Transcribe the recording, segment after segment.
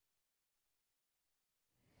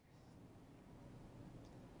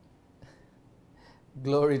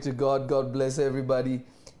Glory to God. God bless everybody.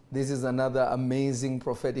 This is another amazing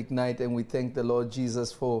prophetic night, and we thank the Lord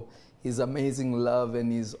Jesus for his amazing love and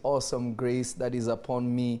his awesome grace that is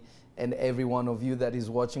upon me and every one of you that is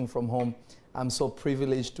watching from home. I'm so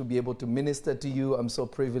privileged to be able to minister to you. I'm so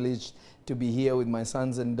privileged to be here with my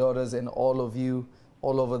sons and daughters and all of you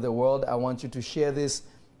all over the world. I want you to share this.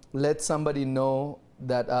 Let somebody know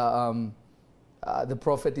that the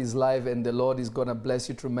prophet is live and the Lord is going to bless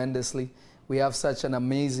you tremendously. We have such an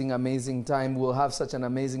amazing, amazing time. We'll have such an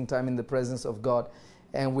amazing time in the presence of God.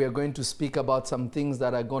 And we are going to speak about some things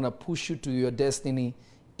that are going to push you to your destiny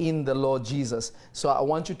in the Lord Jesus. So I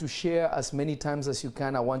want you to share as many times as you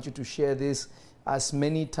can. I want you to share this as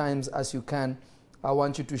many times as you can. I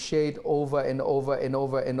want you to share it over and over and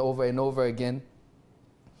over and over and over again,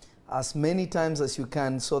 as many times as you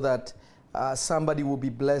can, so that somebody will be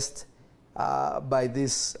blessed by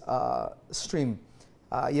this stream.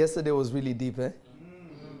 Yesterday was really deep, eh?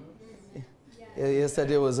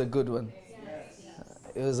 Yesterday was a good one.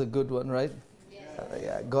 It was a good one, right?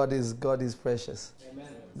 Yeah, God is precious. Amen.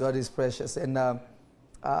 God is precious. And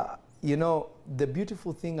you know, the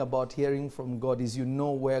beautiful thing about hearing from God is you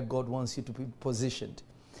know where God wants you to be positioned.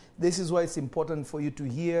 This is why it's important for you to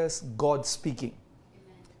hear God speaking.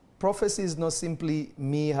 Amen. Prophecy is not simply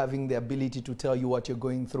me having the ability to tell you what you're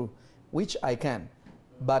going through, which I can.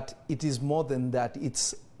 But it is more than that.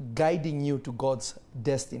 It's guiding you to God's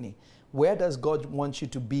destiny. Where does God want you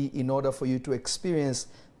to be in order for you to experience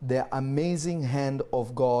the amazing hand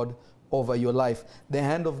of God over your life? The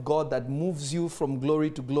hand of God that moves you from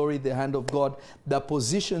glory to glory. The hand of God that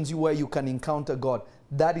positions you where you can encounter God.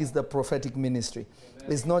 That is the prophetic ministry.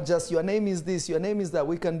 Amen. It's not just your name is this, your name is that.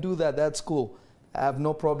 We can do that. That's cool. I have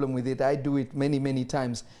no problem with it. I do it many, many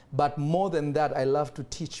times. But more than that, I love to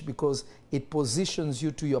teach because it positions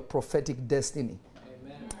you to your prophetic destiny.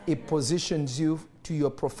 Amen. It positions you to your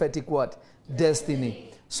prophetic what?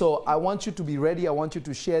 Destiny. So I want you to be ready. I want you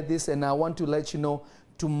to share this. And I want to let you know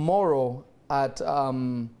tomorrow at,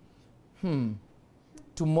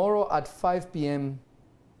 tomorrow at 5 p.m.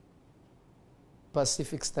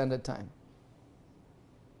 Pacific Standard Time.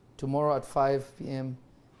 Tomorrow at 5 p.m.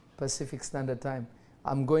 Pacific Standard Time.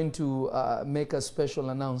 I'm going to make a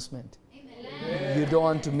special announcement. Amen. You don't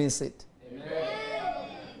want to miss it. Amen.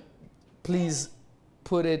 Please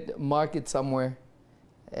put it, mark it somewhere,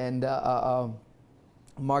 and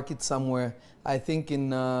mark it somewhere. I think in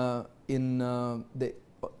the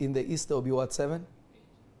East there will be what, 7?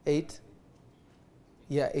 8?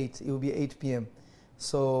 Yeah, 8. It will be 8 p.m.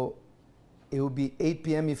 So it will be 8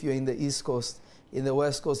 p.m. if you're in the East Coast. In the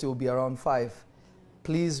West Coast it will be around 5.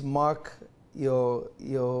 Please mark your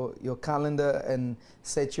calendar and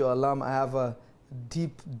set your alarm. I have a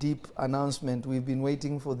deep, deep announcement. We've been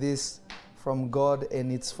waiting for this from God,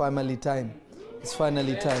 and it's finally time. It's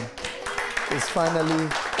finally time. It's finally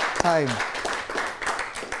time.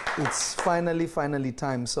 It's finally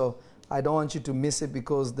time. So I don't want you to miss it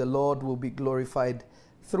because the Lord will be glorified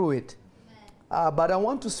through it. But I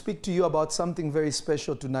want to speak to you about something very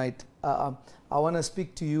special tonight. I want to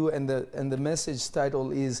speak to you, and the message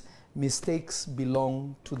title is Mistakes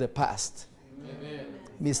Belong to the Past. Amen.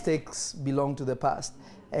 Mistakes belong to the past.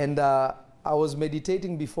 And I was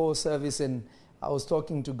meditating before service, and I was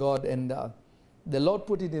talking to God, and the Lord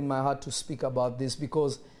put it in my heart to speak about this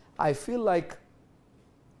because I feel like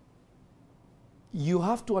you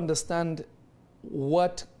have to understand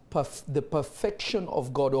what the perfection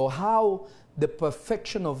of God, or how the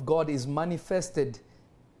perfection of God is manifested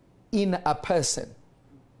in a person.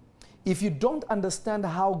 If you don't understand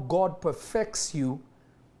how God perfects you,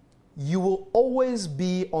 you will always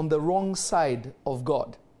be on the wrong side of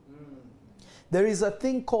God. There is a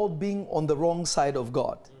thing called being on the wrong side of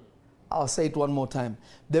God. I'll say it one more time.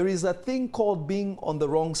 There is a thing called being on the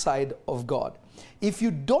wrong side of God. If you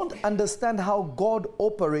don't understand how God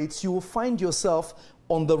operates, you will find yourself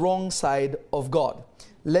on the wrong side of God.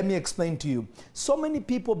 Let me explain to you. So many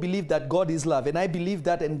people believe that God is love, and I believe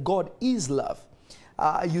that, and God is love.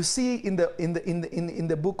 You see in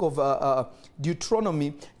the book of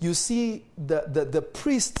Deuteronomy, you see the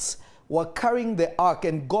priests were carrying the ark,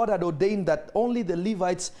 and God had ordained that only the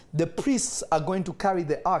Levites, the priests, are going to carry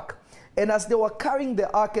the ark. And as they were carrying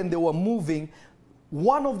the ark and they were moving,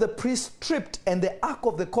 one of the priests tripped, and the Ark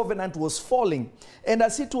of the Covenant was falling. And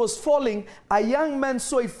as it was falling, a young man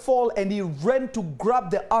saw it fall, and he ran to grab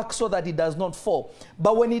the ark so that it does not fall.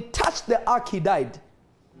 But when he touched the ark, he died.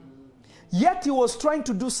 Yet he was trying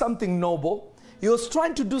to do something noble. He was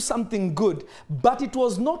trying to do something good, but it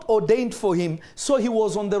was not ordained for him, so he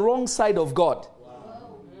was on the wrong side of God.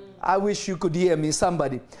 I wish you could hear me,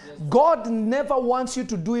 somebody. God never wants you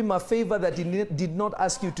to do him a favor that he did not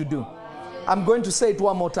ask you to do. I'm going to say it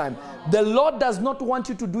one more time. The Lord does not want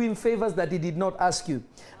you to do him favors that he did not ask you.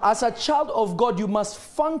 As a child of God, you must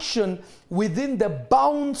function within the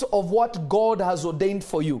bounds of what God has ordained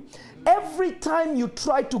for you. Every time you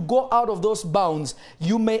try to go out of those bounds,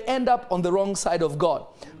 you may end up on the wrong side of God.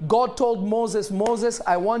 God told Moses, Moses,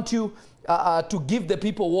 I want you to give the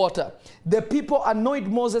people water. The people annoyed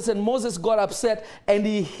Moses, and Moses got upset, and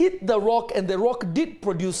he hit the rock, and the rock did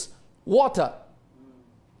produce water.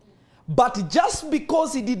 But just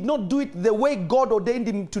because he did not do it the way God ordained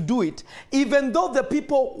him to do it, even though the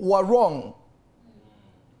people were wrong,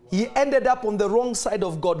 he ended up on the wrong side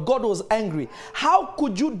of God. God was angry. How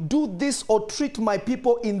could you do this or treat my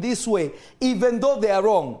people in this way, even though they are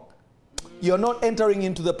wrong? You're not entering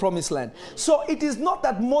into the promised land. So it is not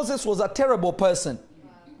that Moses was a terrible person.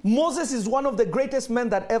 Moses is one of the greatest men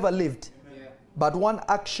that ever lived. But one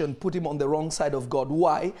action put him on the wrong side of God.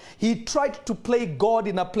 Why? He tried to play God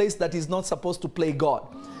in a place that he's not supposed to play God.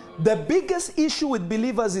 The biggest issue with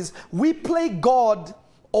believers is we play God,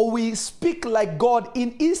 or we speak like God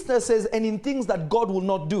in instances and in things that God will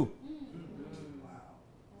not do.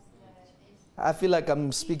 I feel like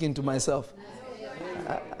I'm speaking to myself.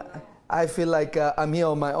 I feel like I'm here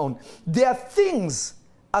on my own. There are things,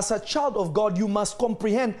 as a child of God, you must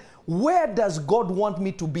comprehend. Where does God want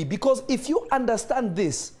me to be? Because if you understand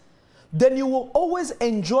this, then you will always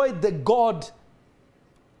enjoy the God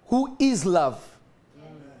who is love.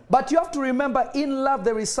 But you have to remember, in love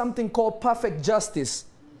there is something called perfect justice.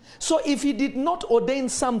 So if he did not ordain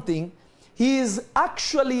something, he is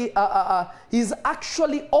actually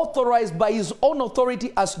authorized by his own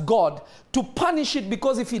authority as God to punish it,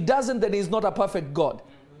 because if he doesn't, then he's not a perfect God.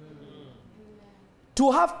 To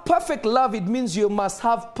have perfect love, it means you must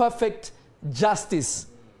have perfect justice.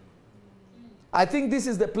 I think this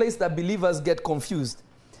is the place that believers get confused.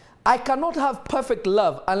 I cannot have perfect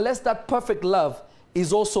love unless that perfect love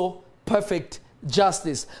is also perfect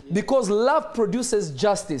justice. Because love produces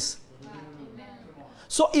justice.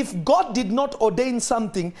 So if God did not ordain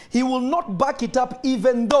something, he will not back it up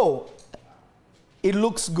even though it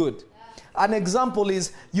looks good. An example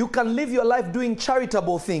is, you can live your life doing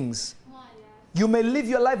charitable things. You may live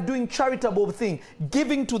your life doing charitable things,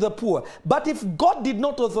 giving to the poor. But if God did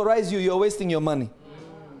not authorize you, you're wasting your money.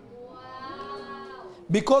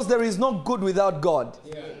 Because there is no good without God.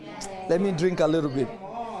 Let me drink a little bit.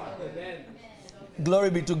 Glory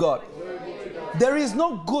be to God. There is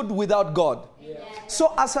no good without God.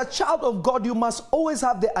 So as a child of God, you must always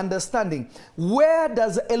have the understanding, where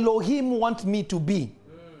does Elohim want me to be?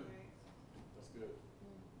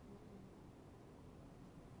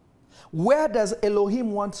 Where does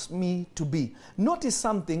Elohim want me to be? Notice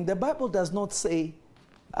something. The Bible does not say,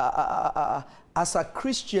 as a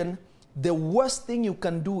Christian, the worst thing you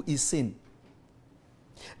can do is sin.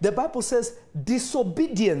 The Bible says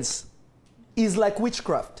disobedience is like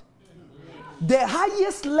witchcraft. The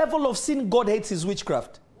highest level of sin God hates is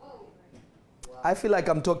witchcraft. I feel like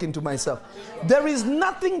I'm talking to myself. There is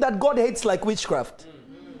nothing that God hates like witchcraft.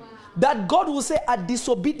 That God will say a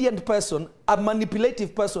disobedient person, a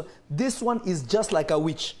manipulative person, this one is just like a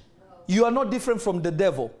witch. You are not different from the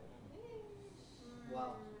devil.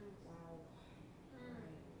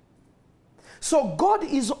 So God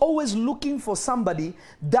is always looking for somebody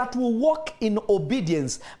that will walk in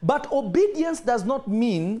obedience. But obedience does not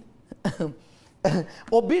mean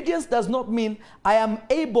obedience does not mean I am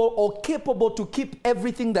able or capable to keep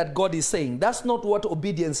everything that God is saying. That's not what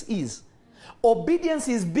obedience is. Obedience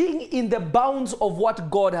is being in the bounds of what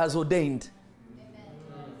God has ordained.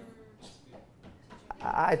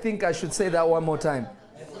 I think I should say that one more time.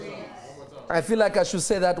 I feel like I should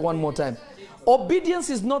say that one more time. Obedience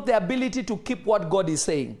is not the ability to keep what God is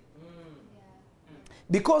saying.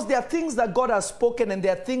 Because there are things that God has spoken and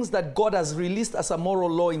there are things that God has released as a moral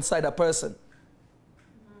law inside a person.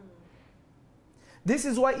 This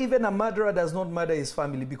is why even a murderer does not murder his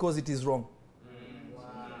family, because it is wrong.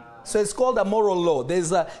 So it's called a moral law.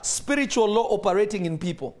 There's a spiritual law operating in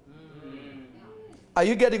people. Are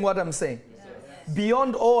you getting what I'm saying? Yes.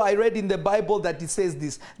 Beyond, I read in the Bible that it says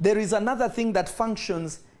this. There is another thing that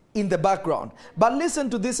functions in the background. But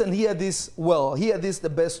listen to this and hear this well. Hear this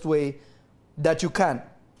the best way that you can.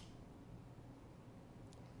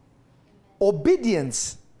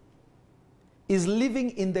 Obedience is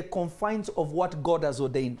living in the confines of what God has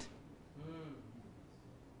ordained.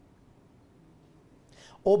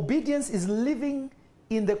 Obedience is living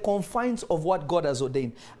in the confines of what God has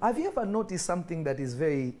ordained. Have you ever noticed something that is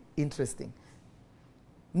very interesting?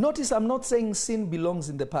 Notice I'm not saying sin belongs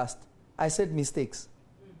in the past. I said mistakes.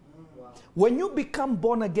 When you become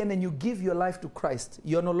born again and you give your life to Christ,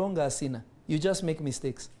 you're no longer a sinner. You just make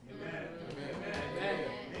mistakes. Amen.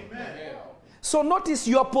 Amen. So notice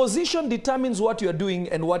your position determines what you're doing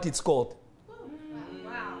and what it's called.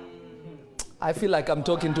 Wow. I feel like I'm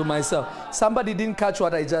talking to myself. Somebody didn't catch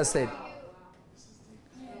what I just said.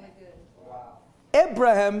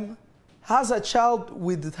 Abraham has a child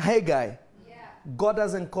with Hagar. God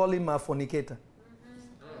doesn't call him a fornicator.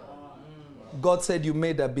 God said you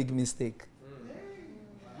made a big mistake.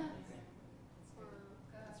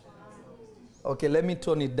 Okay, let me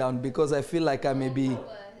tone it down because I feel like I may be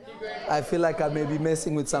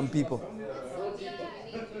messing with some people.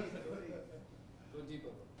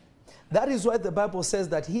 That is why the Bible says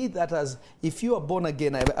that he that has, if you are born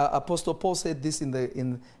again, Apostle Paul said this in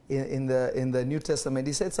the New Testament.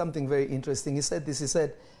 He said something very interesting. He said this. He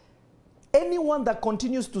said, anyone that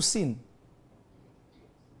continues to sin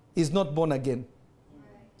is not born again.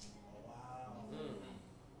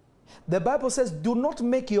 The Bible says, do not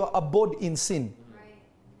make your abode in sin.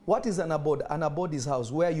 What is an abode? An abode is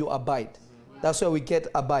house, where you abide. That's where we get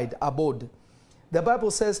abode. The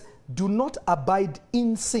Bible says, do not abide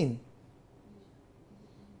in sin.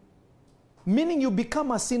 Meaning you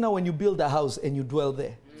become a sinner when you build a house and you dwell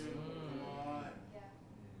there.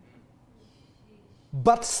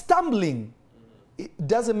 But stumbling, it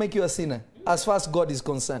doesn't make you a sinner as far as God is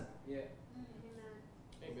concerned.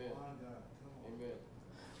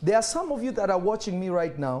 There are some of you that are watching me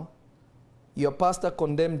right now. Your pastor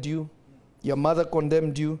condemned you. Your mother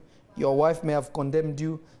condemned you. Your wife may have condemned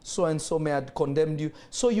you. So and so may have condemned you.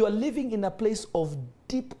 So you are living in a place of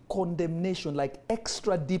deep condemnation, like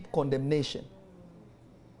extra deep condemnation.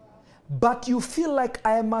 But you feel like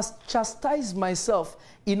I must chastise myself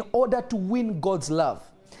in order to win God's love.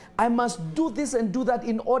 I must do this and do that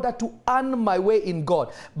in order to earn my way in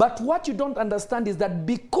God. But what you don't understand is that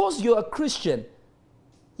because you're a Christian,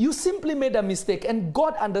 you simply made a mistake, and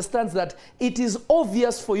God understands that it is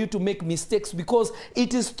obvious for you to make mistakes because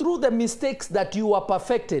it is through the mistakes that you are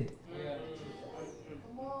perfected. Yeah.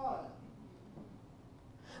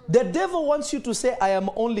 The devil wants you to say, I am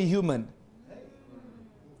only human.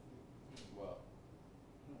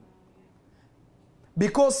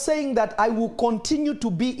 Because saying that I will continue to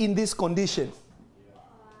be in this condition.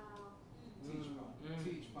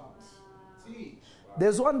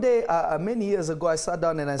 There's one day, many years ago, I sat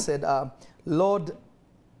down and I said, Lord,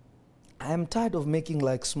 I am tired of making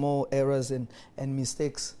like small errors and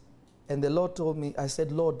mistakes. And the Lord told me, I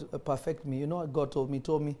said, Lord, perfect me. You know what God told me? He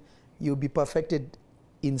told me, you'll be perfected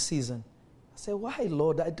in season. I said, why,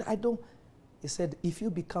 Lord? I don't. He said, if you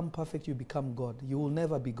become perfect, you become God. You will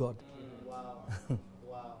never be God. Wow.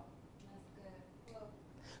 Wow.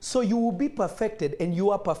 So you will be perfected, and you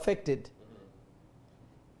are perfected.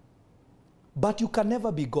 But you can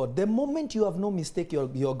never be God. The moment you have no mistake,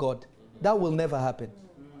 you're God. That will never happen.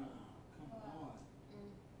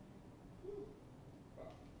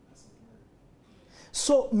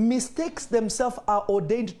 So mistakes themselves are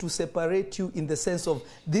ordained to separate you in the sense of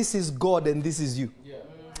this is God and this is you. Yeah.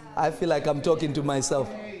 I feel like I'm talking to myself.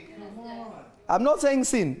 I'm not saying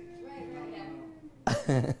sin.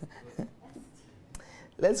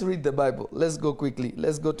 Let's read the Bible. Let's go quickly.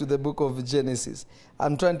 Let's go to the book of Genesis.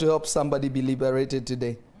 I'm trying to help somebody be liberated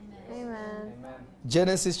today. Amen.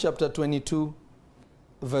 Genesis chapter 22,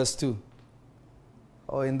 verse 2.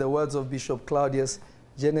 Or in the words of Bishop Claudius,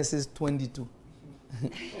 Genesis 22.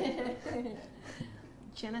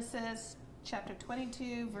 Genesis chapter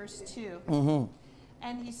 22, verse 2. Mm-hmm.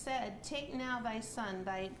 And he said, take now thy son,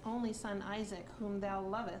 thy only son Isaac, whom thou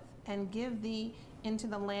lovest, and give thee into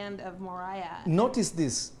the land of Moriah. Notice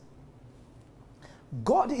this.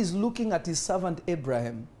 God is looking at his servant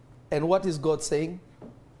Abraham. And what is God saying?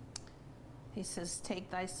 He says, take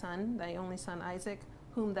thy son, thy only son Isaac,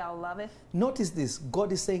 whom thou lovest. Notice this.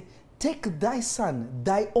 God is saying, take thy son,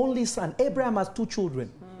 thy only son. Abraham has 2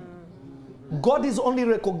 children. God is only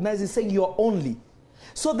recognizing, saying you're only.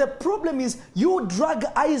 So the problem is you drag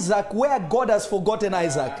Isaac where God has forgotten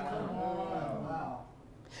Isaac.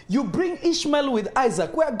 You bring Ishmael with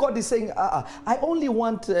Isaac where God is saying, I only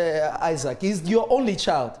want Isaac. He's your only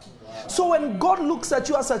child. So when God looks at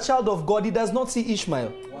you as a child of God, he does not see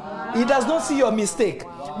Ishmael. He does not see your mistake.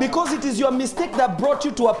 Because it is your mistake that brought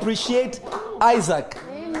you to appreciate Isaac.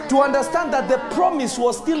 To understand that the promise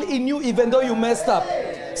was still in you even though you messed up.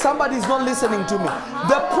 Somebody's not listening to me.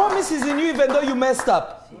 The promise is in you even though you messed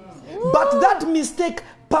up. But that mistake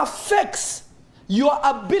perfects your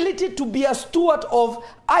ability to be a steward of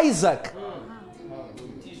Isaac.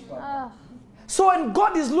 So when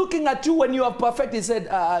God is looking at you when you are perfect, he said,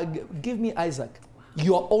 give me Isaac.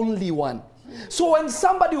 Your only one. So when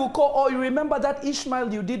somebody will call, oh, you remember that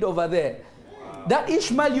Ishmael you did over there? That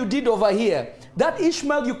Ishmael you did over here? That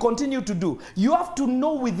Ishmael you continue to do? You have to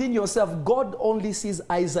know within yourself, God only sees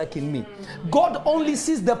Isaac in me. God only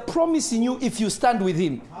sees the promise in you if you stand with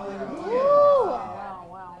him.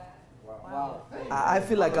 I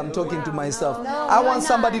feel like I'm talking to myself. I want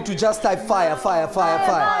somebody to just type fire, fire, fire,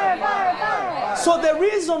 fire. So the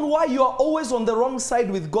reason why you are always on the wrong side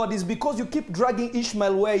with God is because you keep dragging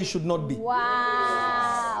Ishmael where he should not be.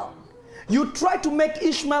 Wow. You try to make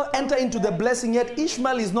Ishmael enter into the blessing, yet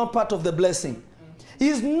Ishmael is not part of the blessing. He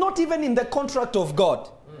is not even in the contract of God.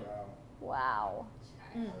 Wow.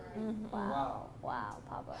 Wow. Wow,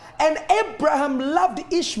 Papa. And Abraham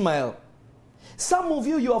loved Ishmael. Some of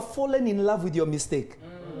you, you have fallen in love with your mistake.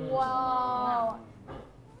 Wow.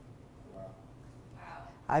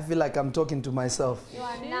 I feel like I'm talking to myself. You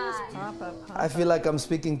are not. I feel like I'm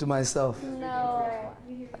speaking to myself. No.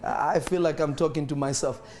 I feel like I'm talking to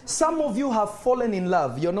myself. Some of you have fallen in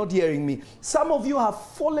love. You're not hearing me. Some of you have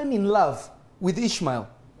fallen in love with Ishmael.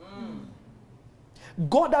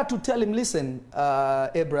 God had to tell him, listen,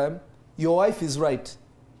 Abraham, your wife is right.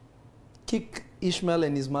 Kick Ishmael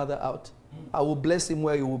and his mother out. I will bless him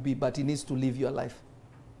where he will be, but he needs to live your life.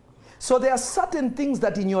 So there are certain things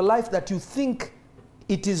that in your life that you think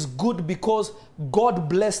it is good because God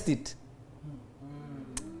blessed it.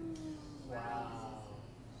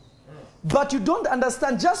 But you don't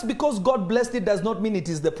understand, just because God blessed it does not mean it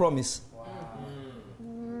is the promise.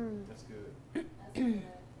 That's good.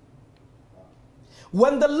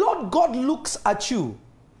 When the Lord God looks at you,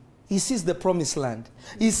 he sees the promised land.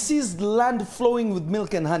 He sees land flowing with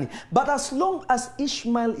milk and honey. But as long as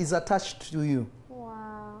Ishmael is attached to you,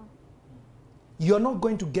 Wow. you're not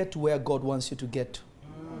going to get to where God wants you to get to.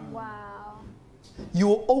 Wow. You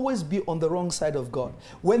will always be on the wrong side of God.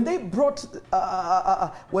 When they brought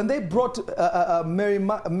Mary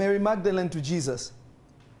Magdalene to Jesus,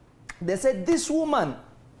 they said, this woman,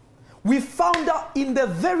 we found her in the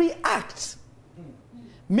very act.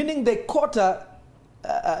 Meaning they caught her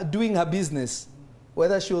doing her business.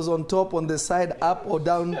 Whether she was on top, on the side, up or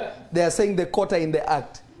down, they are saying they caught her in the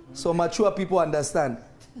act. So mature people understand.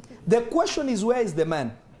 The question is, where is the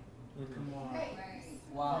man?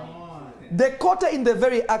 Wow. They caught her in the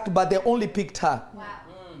very act, but they only picked her.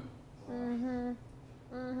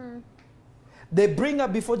 They bring her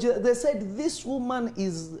before Jesus. They said, this woman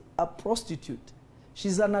is a prostitute.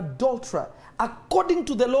 She's an adulterer. According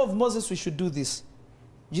to the law of Moses, we should do this.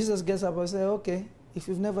 Jesus gets up and says, okay, if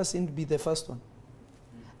you've never sinned, be the first one.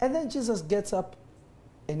 And then Jesus gets up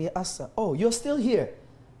and he asks her, oh, you're still here?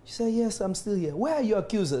 She said, yes, I'm still here. Where are your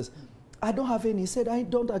accusers? I don't have any. He said, I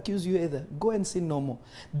don't accuse you either. Go and sin no more.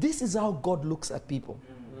 This is how God looks at people.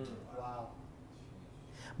 Wow.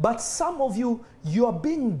 But some of you, you are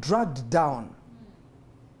being dragged down.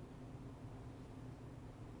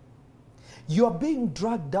 You are being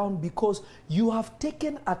dragged down because you have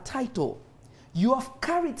taken a title. You have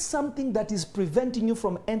carried something that is preventing you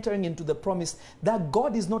from entering into the promise that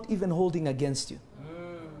God is not even holding against you.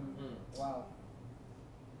 Wow.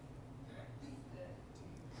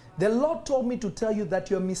 The Lord told me to tell you that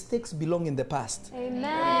your mistakes belong in the past.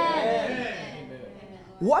 Amen.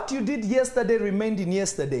 What you did yesterday remained in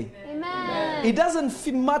yesterday. Amen. It doesn't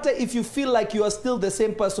matter if you feel like you are still the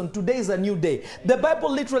same person. Today is a new day. The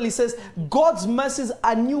Bible literally says God's mercies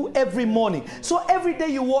are new every morning. So every day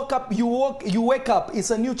you wake up,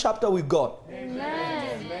 it's a new chapter with God.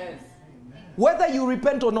 Amen. Whether you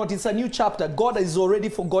repent or not, it's a new chapter. God has already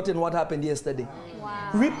forgotten what happened yesterday.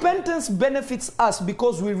 Wow. Repentance benefits us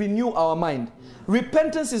because we renew our mind.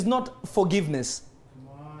 Repentance is not forgiveness.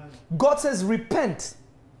 God says repent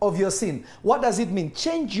of your sin. What does it mean?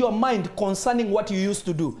 Change your mind concerning what you used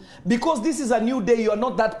to do. Because this is a new day, you are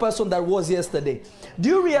not that person that was yesterday. Do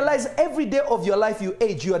you realize every day of your life you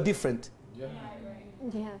age, you are different?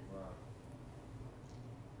 Yeah.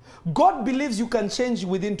 God believes you can change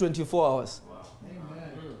within 24 hours.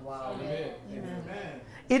 Wow.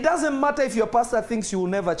 It doesn't matter if your pastor thinks you will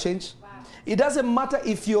never change. It doesn't matter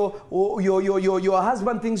if your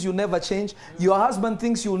husband thinks you'll never change. Your husband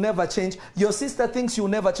thinks you'll never change. Your sister thinks you'll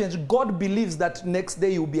never change. God believes that next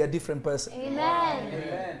day you'll be a different person.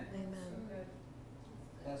 Amen.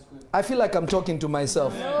 That's good. I feel like I'm talking to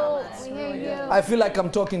myself. Oh, we hear you. I feel like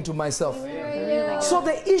I'm talking to myself. We hear you. So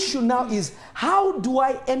the issue now is, how do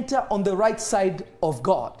I enter on the right side of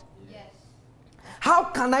God? How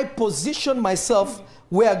can I position myself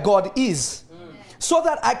where God is so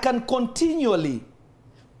that I can continually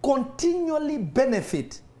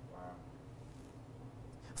benefit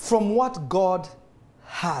from what God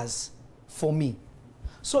has for me?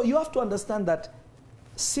 So you have to understand that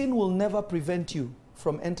sin will never prevent you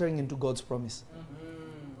from entering into God's promise.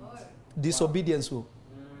 Disobedience will.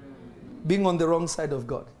 Being on the wrong side of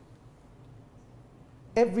God.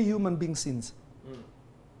 Every human being sins.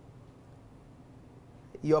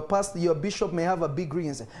 Your pastor, your bishop may have a big ring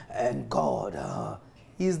and say, and God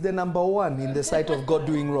is the number one in the sight of God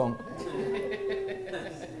doing wrong.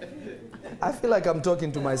 I feel like I'm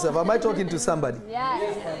talking to myself. Am I talking to somebody?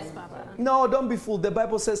 Yes. No, don't be fooled. The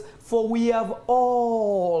Bible says, for we have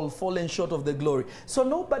all fallen short of the glory. So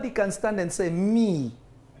nobody can stand and say, me.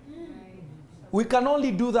 We can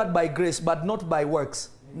only do that by grace, but not by works.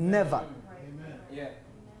 Never. Yeah.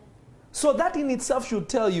 So that in itself should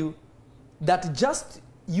tell you that just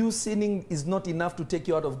you sinning is not enough to take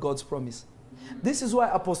you out of God's promise. This is why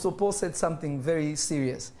Apostle Paul said something very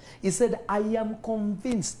serious. He said, I am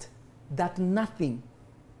convinced that nothing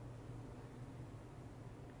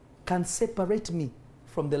can separate me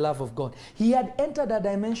from the love of God. He had entered a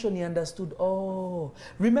dimension he understood. Oh,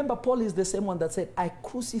 remember Paul is the same one that said, I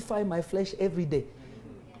crucify my flesh every day.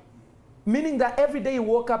 Meaning that every day he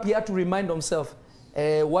woke up, he had to remind himself,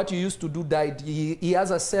 what you used to do died. He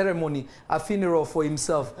has a ceremony, a funeral for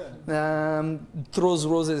himself. Throws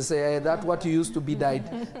roses, that what you used to be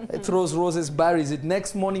died. Throws roses, buries it.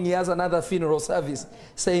 Next morning he has another funeral service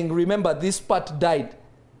saying, remember this part died.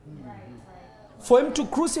 For him to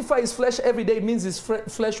crucify his flesh every day means his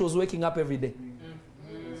flesh was waking up every day.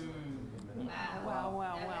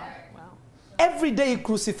 Wow. Every day he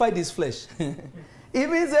crucified his flesh. It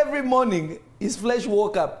means every morning his flesh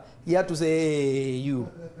woke up. He had to say, hey,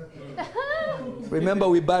 you. Remember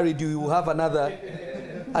we buried you. You will have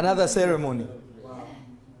another ceremony.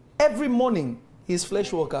 Every morning his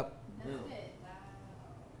flesh woke up.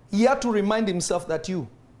 He had to remind himself that you.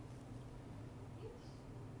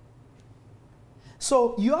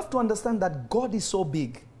 So you have to understand that God is so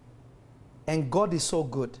big and God is so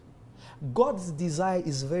good. God's desire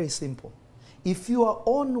is very simple. If you are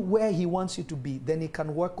on where he wants you to be, then he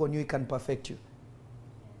can work on you, he can perfect you.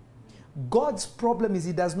 God's problem is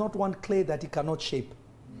he does not want clay that he cannot shape.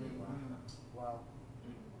 Wow.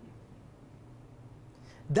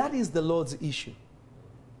 That is the Lord's issue.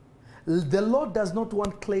 The Lord does not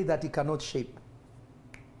want clay that he cannot shape.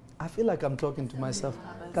 I feel like I'm talking to myself.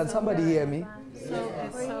 Can somebody hear me? It's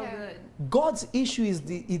so good. God's issue is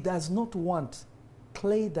he does not want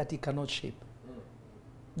clay that he cannot shape.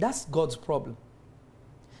 That's God's problem.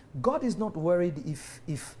 God is not worried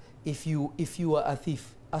if you are a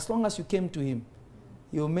thief. As long as you came to him,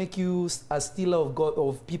 he will make you a stealer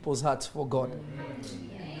of people's hearts for God.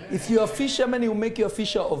 If you are a fisherman, he will make you a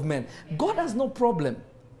fisher of men. God has no problem.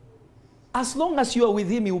 As long as you are with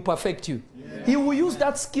him, he will perfect you. Yeah. He will use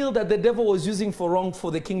that skill that the devil was using for wrong for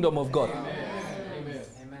the kingdom of God. Amen.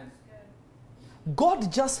 Amen. God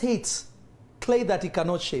just hates clay that he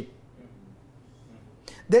cannot shape.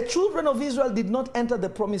 The children of Israel did not enter the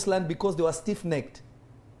promised land because they were stiff-necked.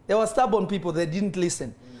 They were stubborn people. They didn't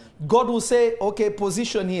listen. God will say, okay,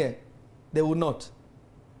 position here. They will not.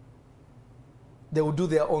 They will do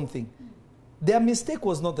their own thing. Their mistake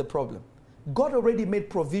was not the problem. God already made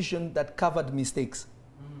provision that covered mistakes.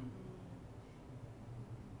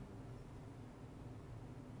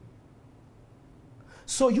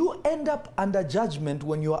 So you end up under judgment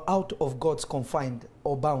when you are out of God's confined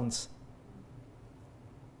or bounds.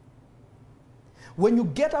 When you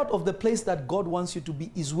get out of the place that God wants you to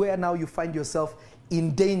be is where now you find yourself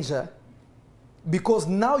in danger, because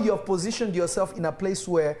now you have positioned yourself in a place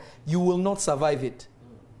where you will not survive it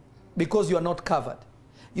because you are not covered.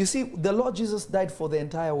 You see, the Lord Jesus died for the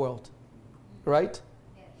entire world, right?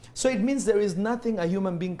 Yeah. So it means there is nothing a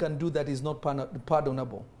human being can do that is not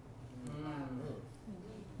pardonable.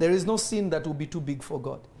 There is no sin that will be too big for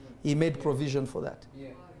God. He made provision for that. Yeah.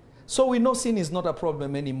 So we know sin is not a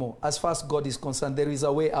problem anymore. As far as God is concerned, there is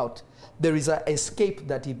a way out. There is an escape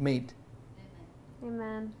that he made.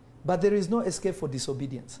 Amen. But there is no escape for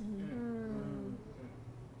disobedience.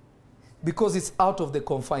 Because it's out of the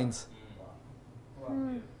confines.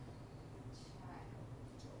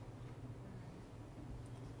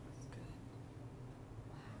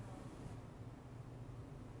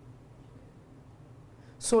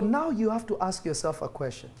 So now you have to ask yourself a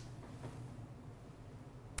question.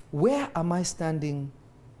 Where am I standing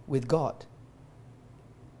with God?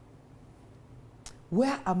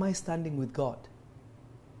 Where am I standing with God?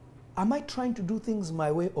 Am I trying to do things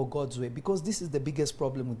my way or God's way? Because this is the biggest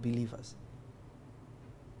problem with believers.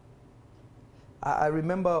 I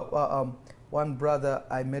remember one brother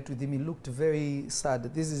I met with him. He looked very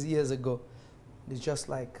sad. This is years ago. He's just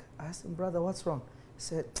like, I asked him, brother, what's wrong? He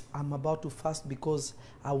said, I'm about to fast because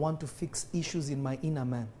I want to fix issues in my inner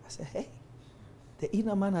man. I said, hey, The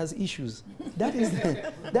inner man has issues. That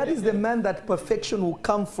is the man that perfection will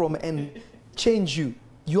come from and change you.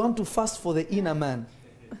 You want to fast for the inner man.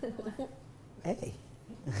 Hey.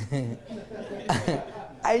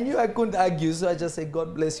 I knew I couldn't argue, so I just said,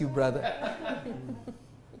 God bless you, brother.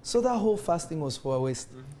 So that whole fasting was for a waste.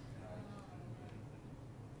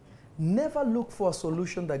 Never look for a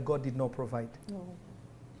solution that God did not provide. No.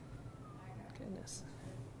 Goodness.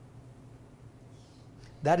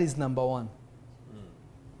 That is number one.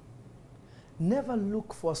 Never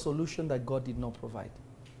look for a solution that God did not provide.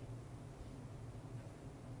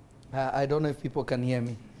 I don't know if people can hear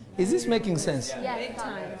me. Is this making sense? Yes, Big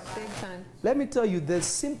time. Big time. Let me tell you, the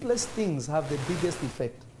simplest things have the biggest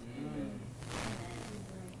effect.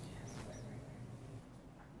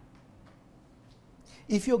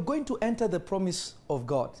 If you're going to enter the promise of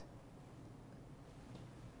God,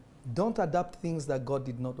 don't adapt things that God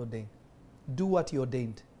did not ordain. Do what He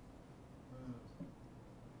ordained.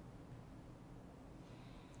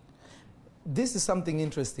 This is something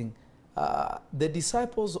interesting. The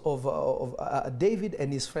disciples of David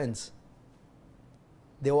and his friends,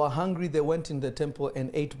 they were hungry, they went in the temple and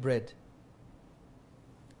ate bread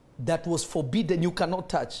that was forbidden, you cannot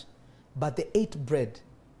touch. But they ate bread.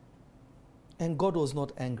 And God was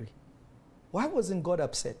not angry. Why wasn't God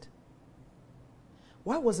upset?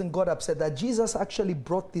 Why wasn't God upset that Jesus actually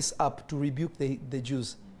brought this up to rebuke the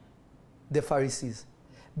Jews, the Pharisees?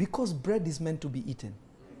 Because bread is meant to be eaten.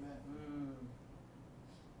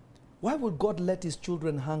 Why would God let His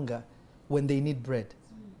children hunger when they need bread?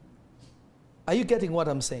 Are you getting what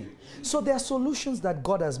I'm saying? So there are solutions that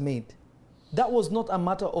God has made. That was not a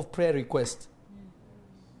matter of prayer request.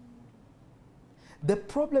 The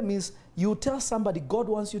problem is, you tell somebody God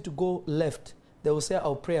wants you to go left, they will say,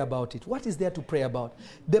 I'll pray about it. What is there to pray about?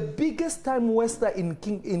 The biggest time waster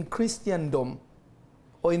in Christendom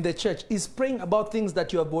or in the church is praying about things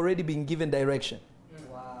that you have already been given direction.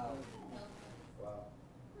 Wow.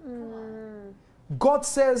 God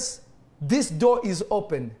says, this door is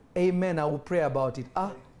open. Amen. I will pray about it.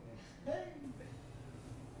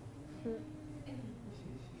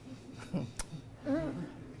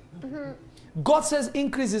 God says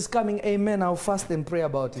increase is coming. Amen. I'll fast and pray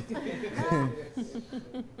about it.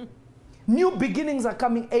 New beginnings are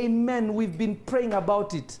coming. Amen. We've been praying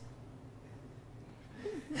about it.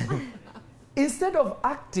 Instead of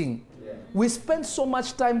acting, we spend so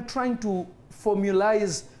much time trying to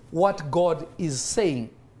formalize what God is saying.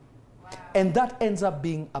 And that ends up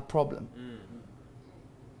being a problem.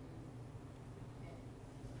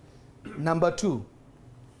 Number two.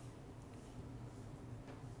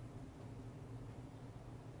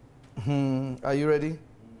 Are you ready?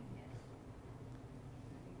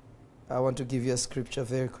 I want to give you a scripture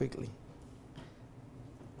very quickly.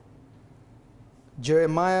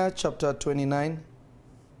 Jeremiah chapter 29,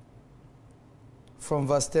 from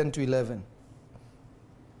verse 10 to 11.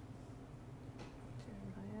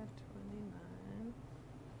 Jeremiah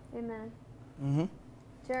 29. Amen. Mm-hmm.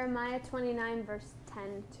 Jeremiah 29, verse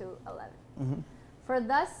 10 to 11. Mm-hmm. For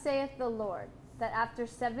thus saith the Lord, that after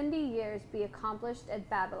 70 years be accomplished at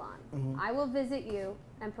Babylon, I will visit you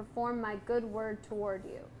and perform my good word toward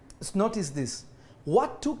you. Notice this.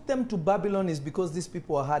 What took them to Babylon is because these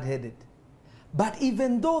people were hard-headed. But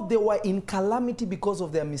even though they were in calamity because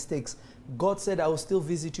of their mistakes, God said, I will still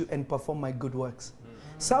visit you and perform my good works.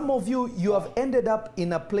 Some of you, you have ended up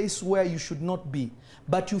in a place where you should not be,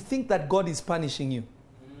 but you think that God is punishing you.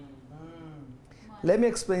 Let me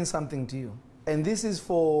explain something to you. And this is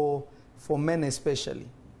for men especially.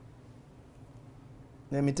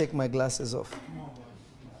 Let me take my glasses off.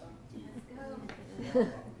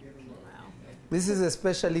 This is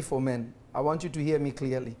especially for men. I want you to hear me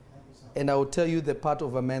clearly. And I will tell you the part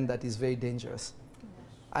of a man that is very dangerous.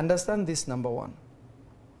 Understand this, number one.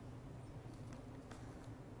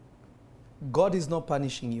 God is not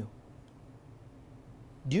punishing you.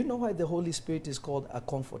 Do you know why the Holy Spirit is called a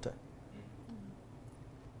comforter?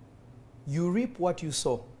 You reap what you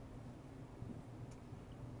sow.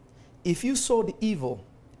 If you sowed evil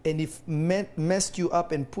and if messed you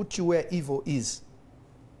up and put you where evil is,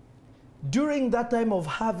 during that time of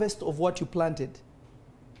harvest of what you planted,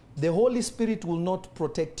 the Holy Spirit will not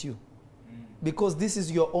protect you because this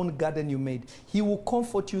is your own garden you made. He will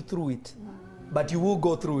comfort you through it, but you will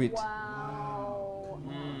go through it. Wow.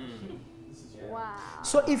 Wow.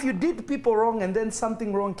 So if you did people wrong and then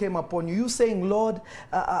something wrong came upon you, you saying, Lord,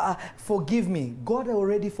 forgive me. God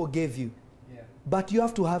already forgave you. But you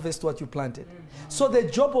have to harvest what you planted. So the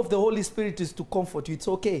job of the Holy Spirit is to comfort you. It's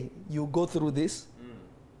okay. You go through this.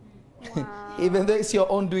 Wow. Even though it's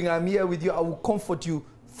your own doing, I'm here with you. I will comfort you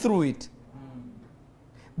through it.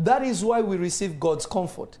 That is why we receive God's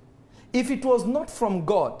comfort. If it was not from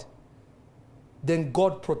God, then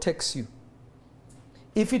God protects you.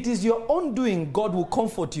 If it is your own doing, God will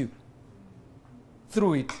comfort you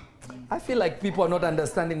through it. I feel like people are not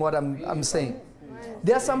understanding what I'm saying.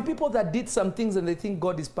 There are some people that did some things and they think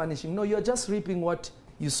God is punishing. No, you're just reaping what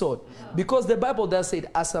you sowed. Because the Bible does say,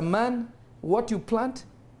 as a man, what you plant,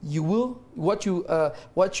 you will, what you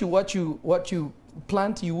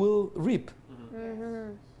plant, you will reap.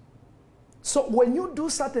 Mm-hmm. So when you do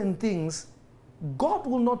certain things, God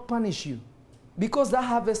will not punish you, because that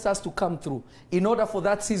harvest has to come through in order for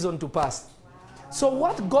that season to pass. Wow. So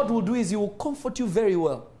what God will do is He will comfort you very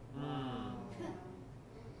well.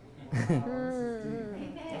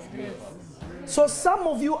 So some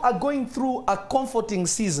of you are going through a comforting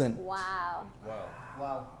season. Wow. Wow.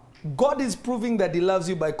 Wow. God is proving that He loves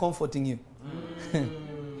you by comforting you.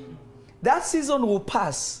 That season will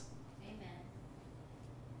pass.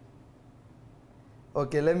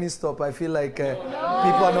 Okay, let me stop. I feel like people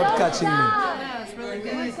are not catching me. Yeah, it's really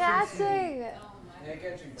good. We're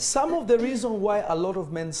catching. Some of the reason why a lot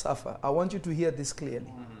of men suffer, I want you to hear this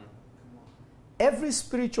clearly. Every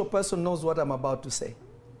spiritual person knows what I'm about to say.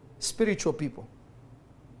 Spiritual people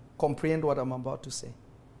comprehend what I'm about to say.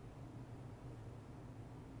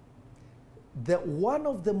 One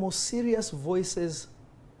of the most serious voices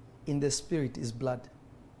in the spirit is blood.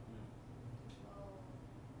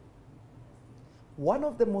 One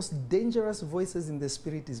of the most dangerous voices in the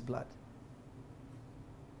spirit is blood.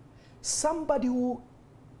 Somebody who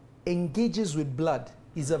engages with blood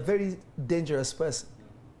is a very dangerous person.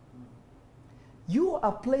 You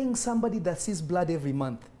are playing somebody that sees blood every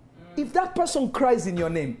month. If that person cries in your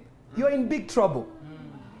name, you're in big trouble.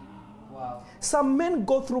 Wow. Some men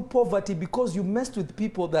go through poverty because you messed with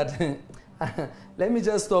people that... Let me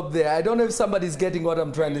just stop there. I don't know if somebody's getting what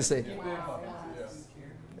I'm trying to say.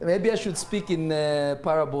 Maybe I should speak in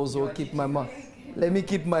parables or keep my mouth. Let me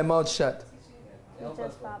keep my mouth shut.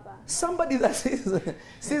 Somebody that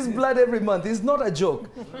sees blood every month is not a joke.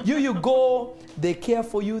 You go, they care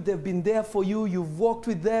for you, they've been there for you, you've walked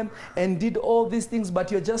with them and did all these things,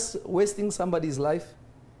 but you're just wasting somebody's life.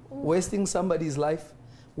 Wasting somebody's life.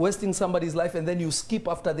 Wasting somebody's life, and then you skip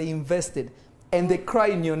after they invested and they cry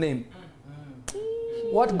in your name.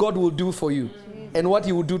 What God will do for you and what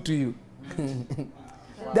He will do to you.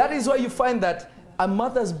 That is why you find that a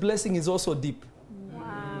mother's blessing is also deep.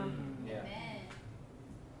 Wow. Yeah.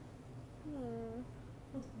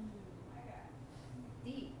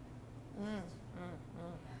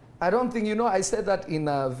 I don't think, I said that in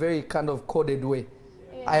a very kind of coded way.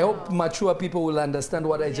 I hope mature people will understand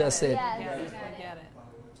what I just said. Yes. Yeah, I get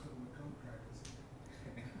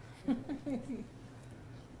it.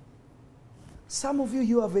 Some of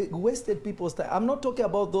you have wasted people's time. I'm not talking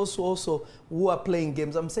about those who are playing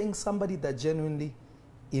games. I'm saying somebody that genuinely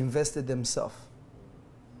invested themselves.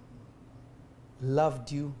 Loved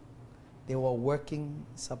you. They were working,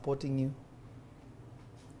 supporting you.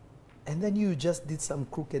 And then you just did some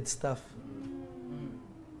crooked stuff.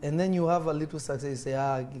 And then you have a little success. You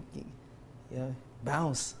say,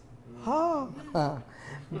 bounce.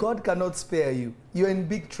 God cannot spare you. You're in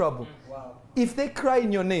big trouble. Wow. If they cry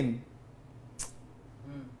in your name,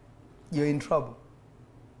 you're in trouble.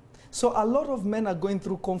 So a lot of men are going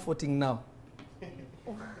through comforting now.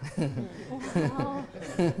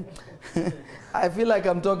 I feel like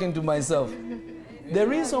I'm talking to myself. The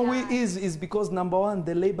reason is because, number one,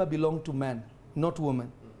 the labor belongs to man, not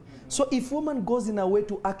woman. So if woman goes in a way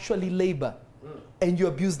to actually labor, and you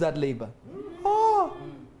abuse that labor,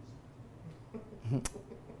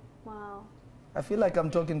 Wow. I feel like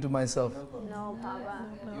I'm talking to myself. No, Papa.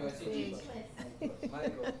 You are teaching.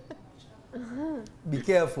 Michael. Be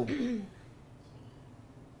careful.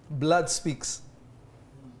 Blood speaks.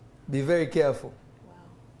 Be very careful.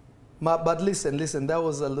 But listen, that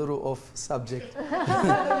was a little off subject.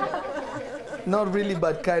 Not really,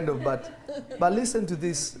 but kind of, but listen to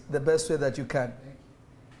this the best way that you can.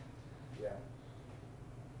 Yeah.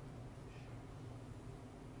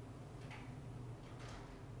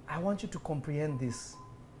 I want you to comprehend this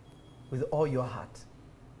with all your heart.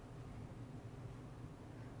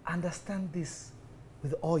 Understand this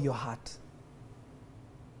with all your heart.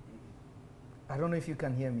 I don't know if you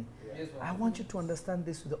can hear me. Yes, I want you to understand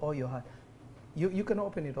this with all your heart. You can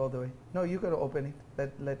open it all the way. No, you can open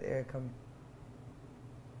it. Let air come in.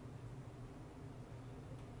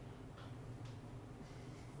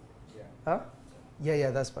 Yeah. Huh?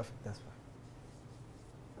 Yeah, that's perfect. That's perfect.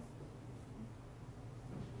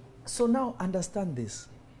 So now understand this.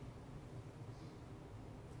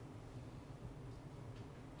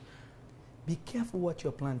 Be careful what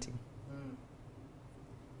you're planting.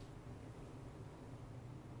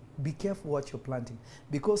 be careful what you're planting.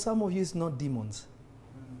 Because some of you, it's not demons.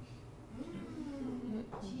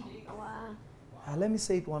 Wow. Let me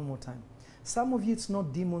say it one more time. Some of you, it's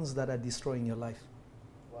not demons that are destroying your life.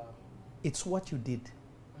 Wow. It's what you did.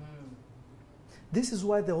 This is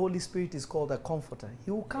why the Holy Spirit is called a comforter.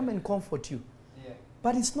 He will come and comfort you. Yeah.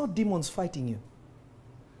 But it's not demons fighting you.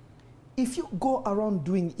 If you go around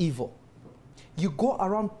doing evil, you go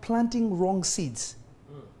around planting wrong seeds,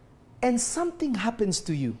 and something happens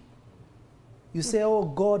to you, you say, oh,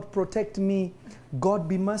 God, protect me. God,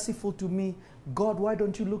 be merciful to me. God, why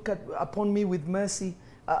don't you look upon me with mercy?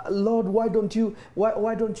 Lord, why don't you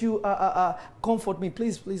comfort me?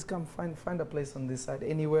 Please come find a place on this side,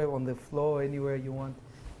 anywhere on the floor, anywhere you want.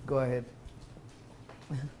 Go ahead.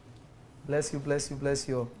 Bless you, bless you, bless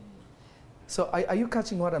you. So are you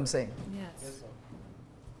catching what I'm saying? Yes. Yes, sir.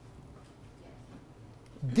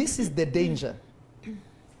 This is the danger.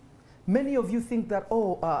 Many of you think that,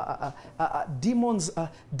 demons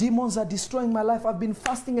are destroying my life. I've been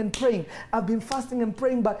fasting and praying.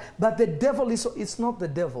 But the devil it's not the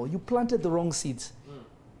devil. You planted the wrong seeds.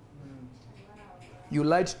 You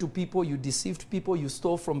lied to people, you deceived people, you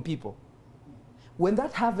stole from people. When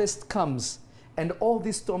that harvest comes and all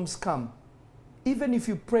these storms come, even if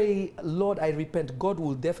you pray, Lord, I repent, God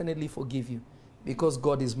will definitely forgive you because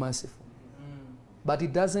God is merciful. But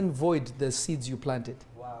it doesn't void the seeds you planted.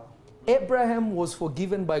 Wow. Abraham was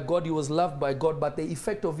forgiven by God, he was loved by God, but the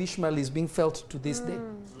effect of Ishmael is being felt to this day.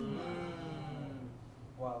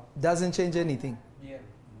 Wow. Doesn't change anything. Yeah.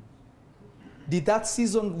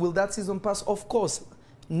 Will that season pass? Of course,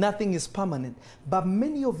 nothing is permanent. But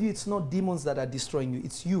many of you, it's not demons that are destroying you,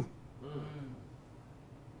 it's you.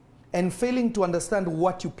 And failing to understand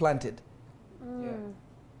what you planted. Yeah.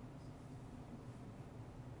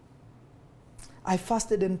 I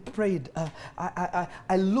fasted and prayed.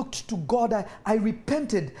 I looked to God. I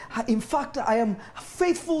repented. In fact, I am a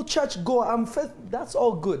faithful church goer. That's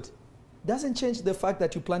all good. Doesn't change the fact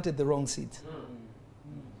that you planted the wrong seeds.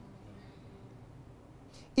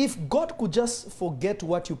 If God could just forget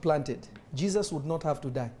what you planted, Jesus would not have to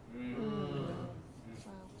die.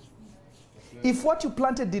 If what you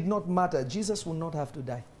planted did not matter, Jesus would not have to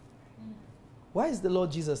die. Why is the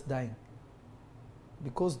Lord Jesus dying?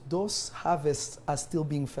 Because those harvests are still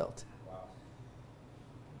being felt. Wow.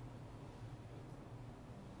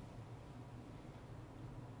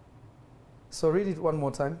 So read it one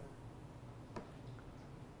more time.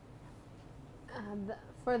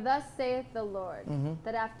 For thus saith the Lord,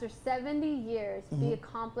 that after 70 years be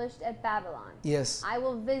accomplished at Babylon, Yes. I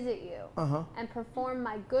will visit you Uh-huh. and perform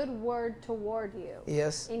my good word toward you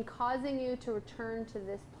Yes. in causing you to return to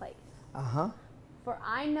this place. Uh-huh. For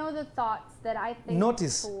I know the thoughts that I think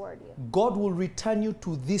Notice, toward you. God will return you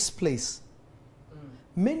to this place.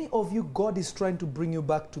 Many of you, God is trying to bring you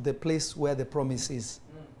back to the place where the promise is.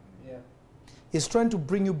 Yeah. He's trying to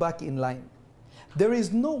bring you back in line. There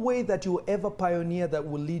is no way that you will ever pioneer that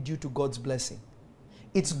will lead you to God's blessing.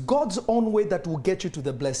 It's God's own way that will get you to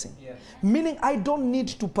the blessing. Yeah. Meaning, I don't need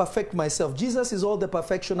to perfect myself. Jesus is all the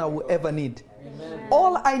perfection I will ever need. Amen.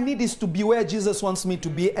 All I need is to be where Jesus wants me to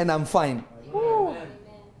be, and I'm fine. Amen.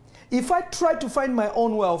 If I try to find my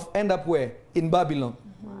own way, I'll end up where? In Babylon.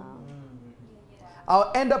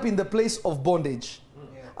 I'll end up in the place of bondage.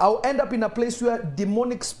 Yeah. I'll end up in a place where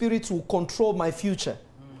demonic spirits will control my future.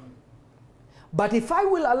 But if I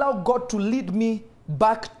will allow God to lead me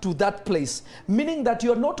back to that place, meaning that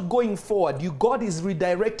you're not going forward, God is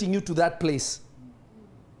redirecting you to that place.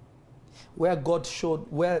 Where God showed,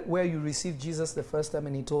 where you received Jesus the first time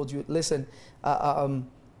and he told you, listen, I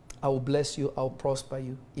will bless you, I'll prosper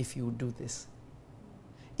you if you do this.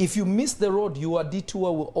 If you miss the road, your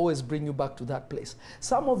detour will always bring you back to that place.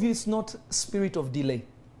 Some of you, it's not spirit of delay.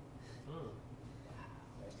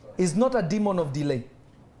 It's not a demon of delay.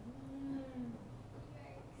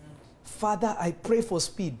 Father, I pray for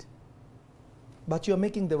speed, but you're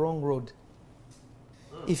making the wrong road.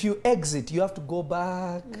 If you exit, you have to go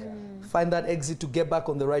back, find that exit to get back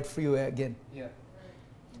on the right freeway again. Yeah.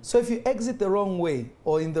 So if you exit the wrong way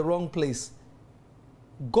or in the wrong place,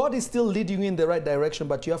 God is still leading you in the right direction,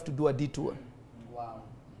 but you have to do a detour. Wow.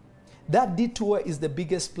 That detour is the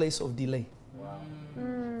biggest place of delay. Wow.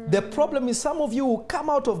 The problem is some of you will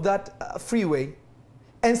come out of that freeway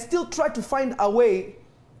and still try to find a way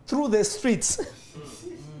through the streets.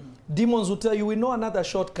 Demons will tell you, we know another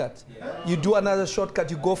shortcut. Yeah. You do another shortcut,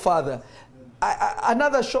 you go farther.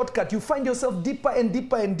 Another shortcut, you find yourself deeper and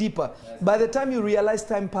deeper and deeper. By the time you realize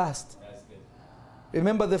time passed. That's good.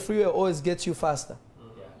 Remember, the freeway always gets you faster.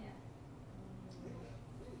 Yeah.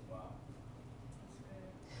 Wow.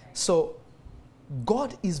 So,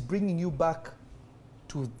 God is bringing you back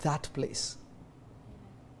to that place.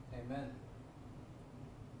 Amen.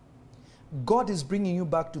 God is bringing you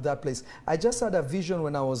back to that place. I just had a vision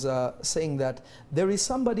when I was saying that. There is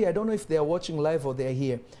somebody, I don't know if they are watching live or they are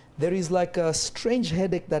here. There is like a strange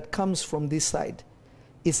headache that comes from this side.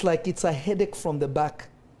 It's like it's a headache from the back,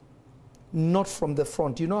 not from the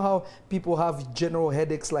front. You know how people have general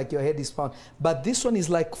headaches like your head is pounding? But this one is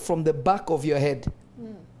like from the back of your head.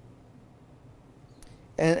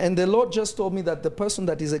 And the Lord just told me that the person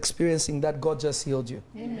that is experiencing that, God just healed you.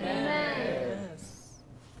 Amen.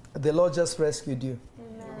 The Lord just rescued you.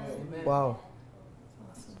 Amen. Wow.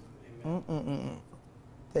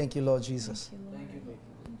 Thank you, Lord Jesus. Thank you, Lord.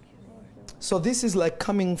 So this is like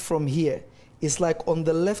coming from here. It's like on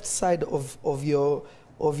the left side of your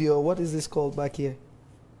what is this called back here?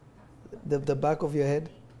 The back of your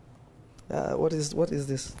head. What is this? What is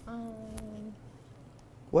this?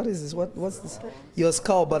 What's this? Your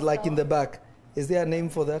skull, but like in the back. Is there a name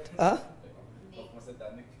for that? Huh?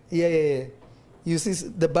 Yeah. You see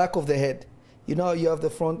the back of the head. You know how you have the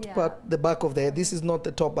front part, the back of the head. This is not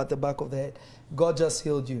the top, but the back of the head. God just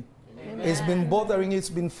healed you. Amen. It's been bothering you. It's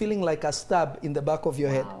been feeling like a stab in the back of your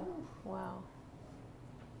head. Wow.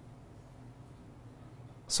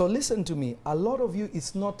 So listen to me. A lot of you,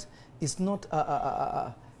 it's not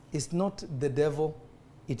the devil,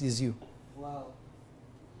 it is you. Wow.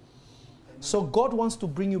 So God wants to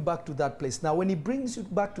bring you back to that place. Now, when He brings you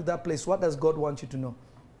back to that place, what does God want you to know?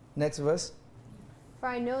 Next verse. For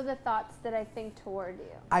I know the thoughts that I think toward you.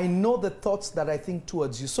 I know the thoughts that I think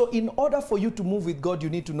towards you. So in order for you to move with God, you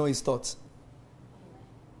need to know His thoughts.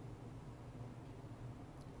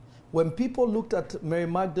 When people looked at Mary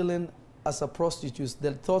Magdalene as a prostitute,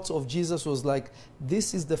 the thoughts of Jesus was like,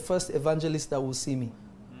 this is the first evangelist that will see me.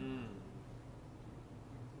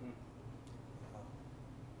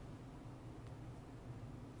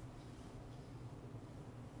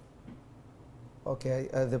 Okay,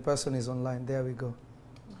 the person is online. There we go.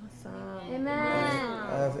 Amen.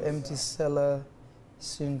 I have empty cellar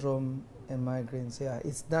syndrome and migraines. Yeah,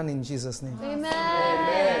 it's done in Jesus' name. Amen.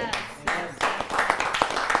 Yeah.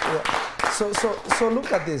 So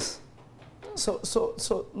look at this.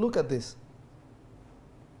 So look at this.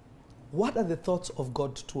 What are the thoughts of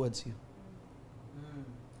God towards you?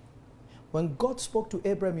 When God spoke to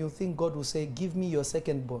Abraham, you think God will say, give me your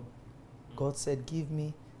second born. God said, give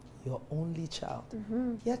me your only child.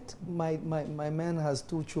 Yet my man has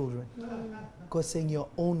 2 children. God saying you're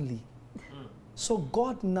only. So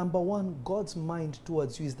God, number one, God's mind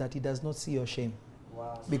towards you is that He does not see your shame.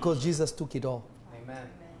 Wow. Because Jesus took it all. Amen.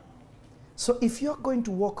 So if you're going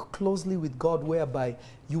to walk closely with God whereby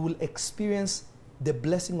you will experience the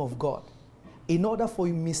blessing of God, in order for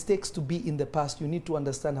your mistakes to be in the past, you need to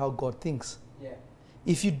understand how God thinks. Yeah.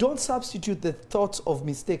 If you don't substitute the thoughts of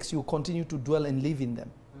mistakes, you continue to dwell and live in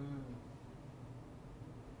them.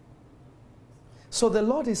 So the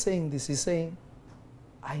Lord is saying this. He's saying,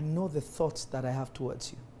 I know the thoughts that I have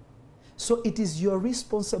towards you. So it is your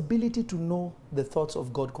responsibility to know the thoughts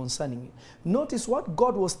of God concerning you. Notice what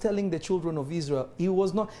God was telling the children of Israel.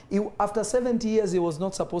 After 70 years, it was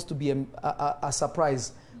not supposed to be a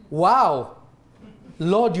surprise. Wow.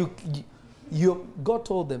 Lord, God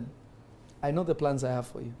told them, I know the plans I have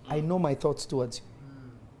for you. I know my thoughts towards you.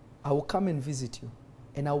 I will come and visit you,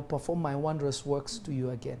 and I will perform my wondrous works to you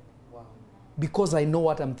again. Because I know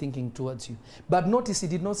what I'm thinking towards you. But notice He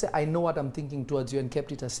did not say, I know what I'm thinking towards you, and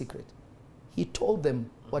kept it a secret. He told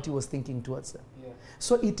them what He was thinking towards them. Yeah.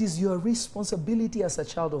 So it is your responsibility as a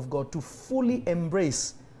child of God to fully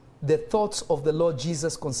embrace the thoughts of the Lord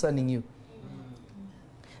Jesus concerning you.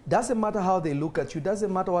 Doesn't matter how they look at you.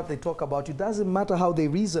 Doesn't matter what they talk about you. Doesn't matter how they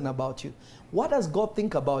reason about you. What does God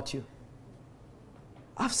think about you?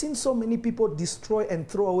 I've seen so many people destroy and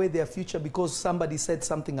throw away their future because somebody said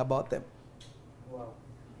something about them.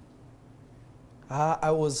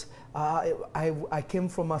 I came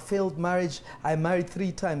from a failed marriage. I married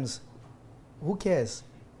 3 times. Who cares?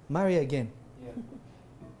 Marry again. Yeah.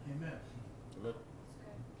 Amen.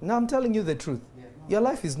 Now I'm telling you the truth. Yeah. Your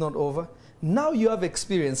life is not over. Now you have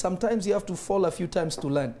experience. Sometimes you have to fall a few times to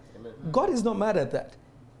learn. Amen. God is not mad at that.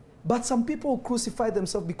 But some people crucify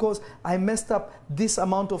themselves because I messed up this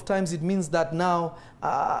amount of times. It means that now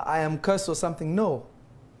I am cursed or something. No.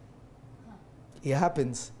 It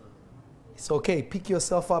happens. It's okay. Pick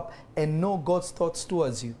yourself up and know God's thoughts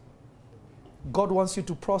towards you. God wants you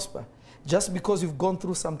to prosper. Just because you've gone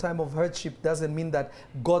through some time of hardship doesn't mean that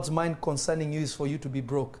God's mind concerning you is for you to be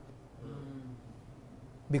broke.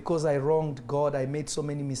 Because I wronged God, I made so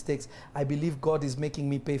many mistakes, I believe God is making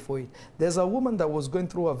me pay for it. There's a woman that was going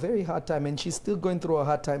through a very hard time, and she's still going through a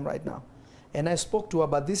hard time right now. And I spoke to her,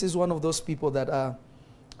 but this is one of those people that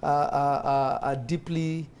are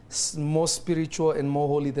deeply more spiritual and more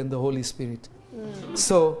holy than the Holy Spirit.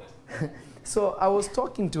 So I was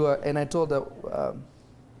talking to her and I told her,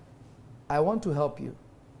 I want to help you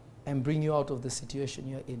and bring you out of the situation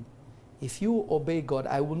you're in. If you obey God,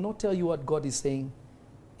 I will not tell you what God is saying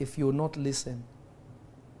if you will not listen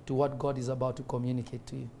to what God is about to communicate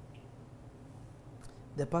to you.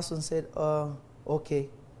 The person said, okay.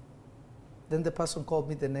 Then the person called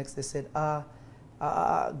me the next day, said,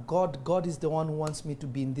 God is the one who wants me to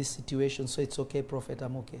be in this situation, so it's okay, Prophet,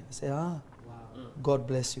 I'm okay. I said, Wow. God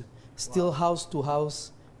bless you. Still house to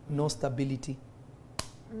house, no stability.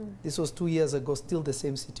 This was 2 years ago, still the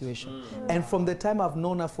same situation. And from the time I've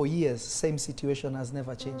known her for years, same situation has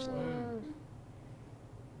never changed.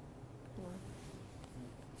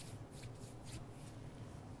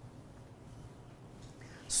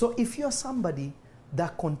 So if you're somebody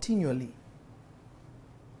that continually,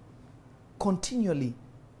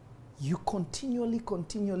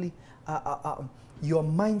 your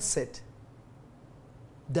mindset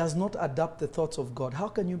does not adapt the thoughts of God, how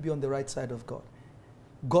can you be on the right side of God?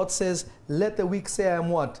 God says, let the weak say I am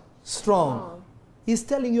what? Strong. He's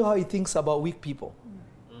telling you how he thinks about weak people.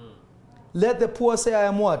 Let the poor say I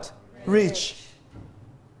am what? Rich.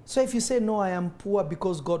 So if you say, no, I am poor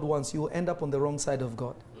because God wants, you will end up on the wrong side of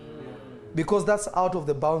God. Because that's out of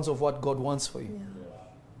the bounds of what God wants for you.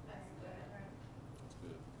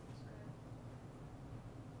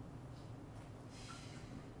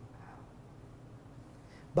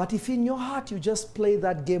 But if in your heart you just play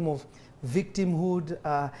that game of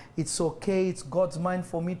victimhood, it's okay, it's God's mind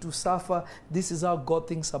for me to suffer, this is how God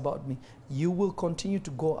thinks about me, you will continue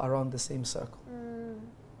to go around the same circle.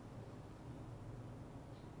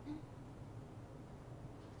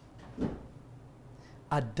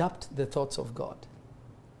 Adapt the thoughts of God.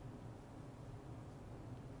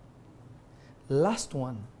 Last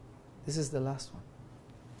one. This is the last one.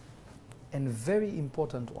 And very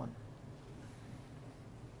important one.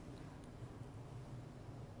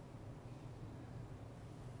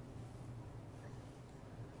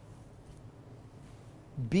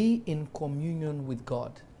 Be in communion with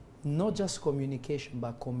God. Not just communication,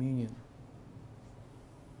 but communion.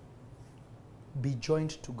 Be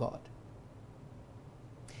joined to God.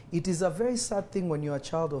 It is a very sad thing when you're a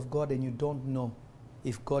child of God and you don't know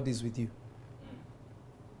if God is with you.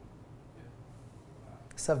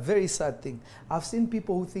 It's a very sad thing. I've seen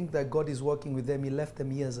people who think that God is working with them. He left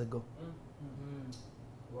them years ago.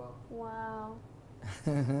 Wow.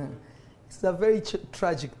 It's a very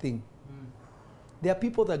tragic thing. There are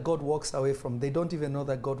people that God walks away from. They don't even know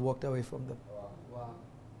that God walked away from them.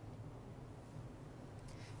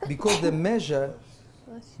 Because they measure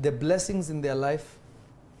the blessings in their life,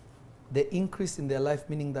 the increase in their life,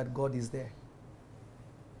 meaning that God is there.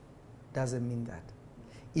 Doesn't mean that.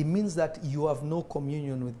 It means that you have no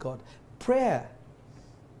communion with God. Prayer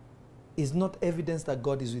is not evidence that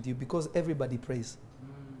God is with you because everybody prays.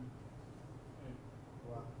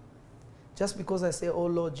 Just because I say, oh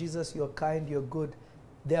Lord Jesus, you're kind, you're good,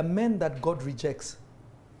 there are men that God rejects.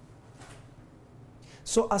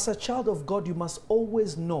 So as a child of God, you must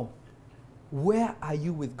always know, where are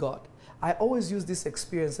you with God? I always use this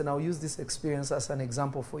experience, and I'll use this experience as an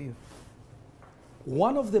example for you.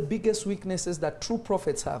 One of the biggest weaknesses that true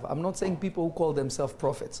prophets have, I'm not saying people who call themselves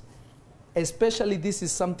prophets, especially this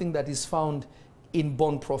is something that is found in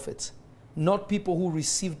born prophets, not people who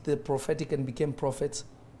received the prophetic and became prophets,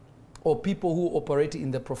 or people who operate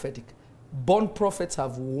in the prophetic. Born prophets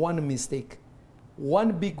have one mistake,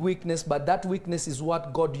 one big weakness, but that weakness is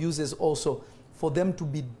what God uses also for them to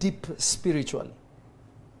be deep spiritually,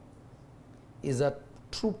 is that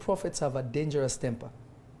true prophets have a dangerous temper.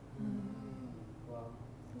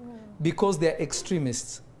 Because they're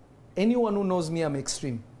extremists. Anyone who knows me, I'm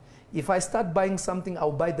extreme. If I start buying something,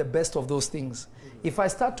 I'll buy the best of those things. If I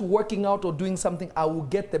start working out or doing something, I will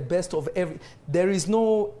get the best of every. There is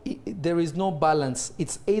no balance.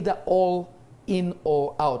 It's either all in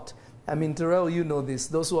or out. I mean, Terrell, you know this.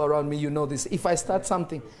 Those who are around me, you know this. If I start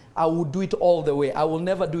something, I will do it all the way. I will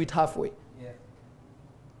never do it halfway. Yeah.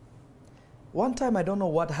 One time, I don't know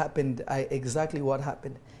what happened, exactly what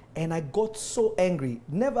happened. And I got so angry,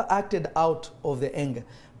 never acted out of the anger,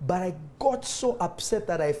 but I got so upset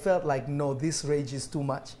that I felt like, no, this rage is too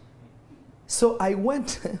much. So I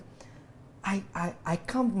went, I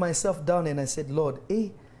calmed myself down and I said, Lord,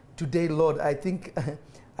 today, Lord, I think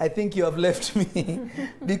you have left me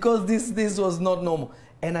because this was not normal.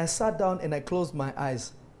 And I sat down and I closed my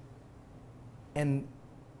eyes. And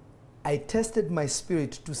I tested my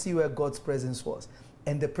spirit to see where God's presence was.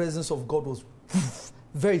 And the presence of God was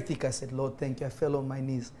very thick. I said, Lord, thank you. I fell on my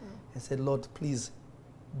knees. I said, Lord, please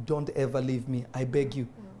don't ever leave me. I beg you,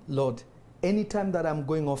 Lord. Anytime that I'm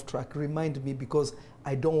going off track, remind me because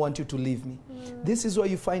I don't want you to leave me. This is why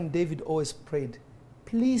you find David always prayed,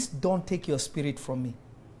 please don't take your spirit from me.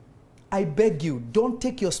 I beg you, don't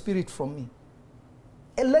take your spirit from me.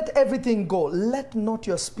 And let everything go. Let not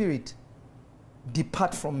your spirit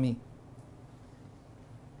depart from me.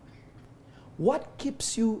 What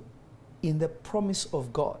keeps you in the promise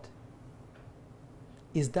of God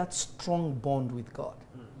is that strong bond with God.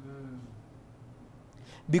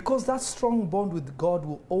 Because that strong bond with God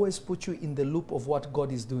will always put you in the loop of what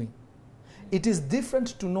God is doing. It is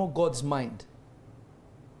different to know God's mind.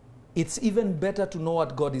 It's even better to know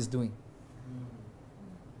what God is doing.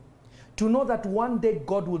 To know that one day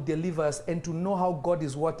God will deliver us and to know how God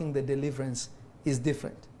is working the deliverance is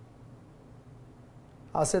different.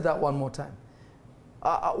 I'll say that one more time.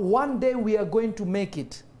 One day we are going to make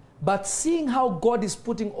it, but seeing how God is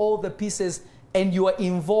putting all the pieces and you are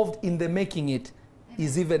involved in the making it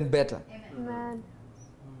is even better. Amen.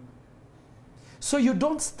 So you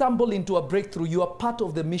don't stumble into a breakthrough. You are part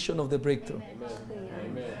of the mission of the breakthrough.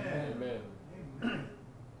 Amen. Amen.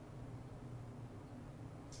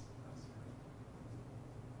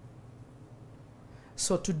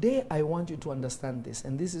 So today I want you to understand this,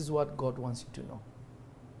 and this is what God wants you to know.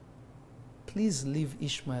 Please leave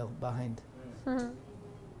Ishmael behind.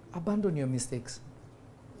 Abandon your mistakes.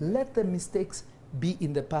 Let the mistakes be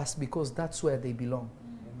in the past because that's where they belong.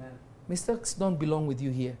 Amen. Mistakes don't belong with you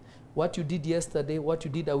here. What you did yesterday, what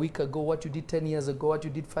you did a week ago, what you did 10 years ago, what you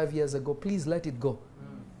did 5 years ago, please let it go.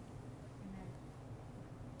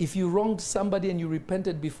 If you wronged somebody and you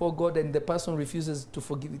repented before God and the person refuses to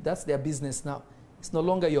forgive you, that's their business now. It's no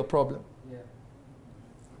longer your problem. Yeah.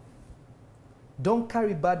 Don't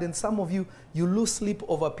carry burden. Some of you, you lose sleep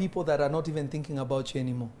over people that are not even thinking about you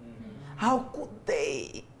anymore. How could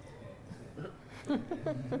they?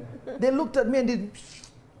 They looked at me and did...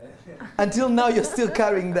 Until now, you're still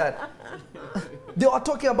carrying that. They are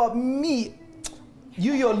talking about me.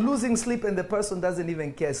 You're losing sleep and the person doesn't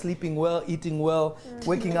even care. Sleeping well, eating well,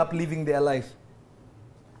 waking up, living their life.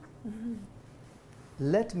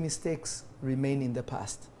 Let mistakes remain in the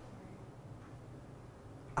past.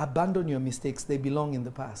 Abandon your mistakes. They belong in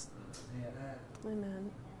the past.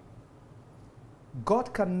 Amen.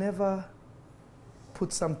 God can never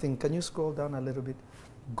put something. Can you scroll down a little bit?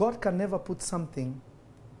 God can never put something.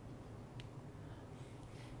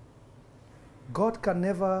 God can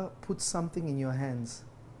never put something in your hands.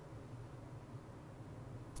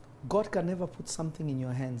 God can never put something in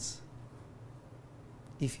your hands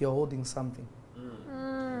if you're holding something.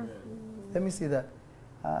 Let me see that.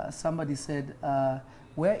 Somebody said,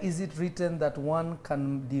 where is it written that one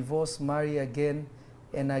can divorce, marry again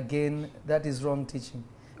and again? That is wrong teaching.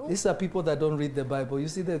 Ooh. These are people that don't read the Bible. You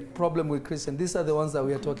see the problem with Christians. These are the ones that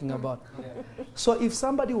we are talking about. Yeah. So if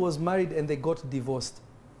somebody was married and they got divorced,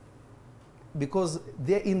 because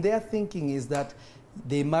in their thinking is that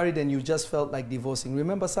they married and you just felt like divorcing.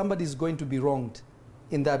 Remember, somebody is going to be wronged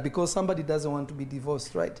in that because somebody doesn't want to be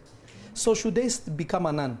divorced, right? So should they become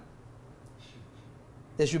a nun?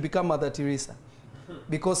 They should become Mother Teresa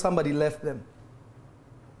because somebody left them.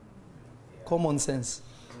 Common sense.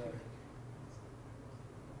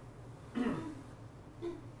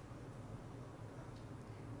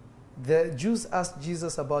 The Jews asked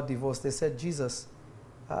Jesus about divorce. They said, Jesus,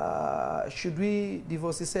 should we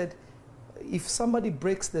divorce? He said, if somebody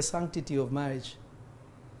breaks the sanctity of marriage,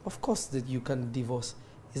 of course that you can divorce.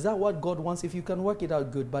 Is that what God wants? If you can work it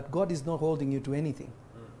out, good. But God is not holding you to anything.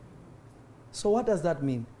 So what does that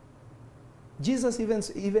mean? Jesus,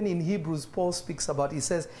 even in Hebrews, Paul speaks about, he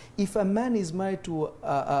says, if a man is married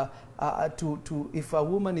if a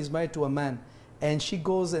woman is married to a man and she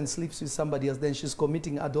goes and sleeps with somebody else, then she's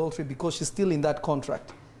committing adultery because she's still in that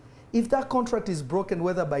contract. If that contract is broken,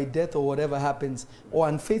 whether by death or whatever happens, or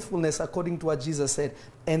unfaithfulness according to what Jesus said,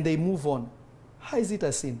 and they move on, how is it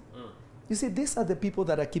a sin? You see, these are the people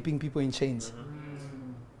that are keeping people in chains.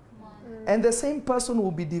 And the same person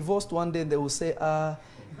will be divorced one day and they will say,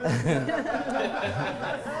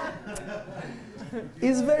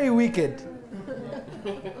 it's very wicked.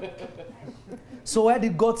 So why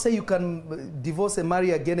did God say you can divorce and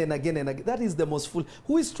marry again and again and again? That is the most fool.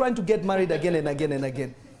 Who is trying to get married again and again and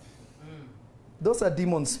again? Those are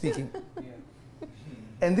demons speaking.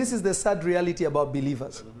 And this is the sad reality about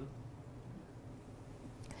believers.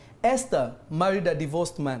 Esther married a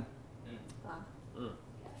divorced man.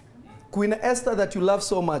 Queen Esther that you love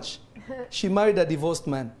so much, she married a divorced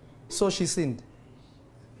man. So she sinned.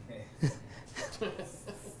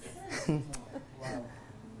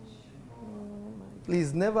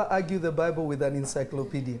 Please never argue the Bible with an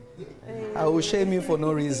encyclopedia. I will shame you for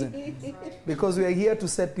no reason. Because we are here to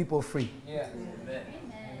set people free. Yeah. Amen.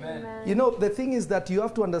 Amen. You know, the thing is that you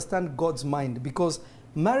have to understand God's mind, because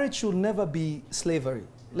marriage should never be slavery.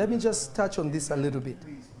 Let me just touch on this a little bit.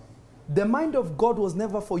 The mind of God was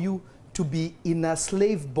never for you to be in a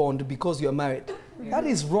slave bond because you're married. That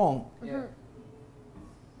is wrong. Yeah.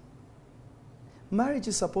 Marriage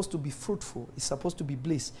is supposed to be fruitful. It's supposed to be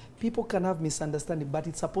bliss. People can have misunderstanding, but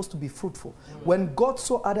it's supposed to be fruitful. When God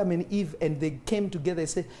saw Adam and Eve and they came together, he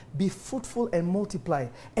said, be fruitful and multiply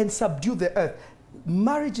and subdue the earth.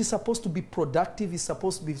 Marriage is supposed to be productive. It's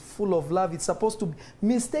supposed to be full of love. It's supposed to be,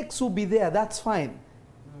 mistakes will be there. That's fine.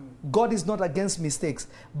 God is not against mistakes.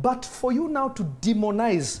 But for you now to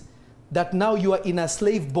demonize that now you are in a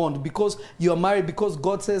slave bond because you are married, because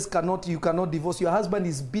God says you cannot divorce. Your husband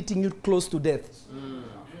is beating you close to death.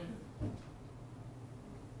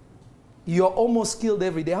 You are almost killed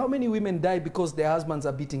every day. How many women die because their husbands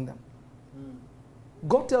are beating them?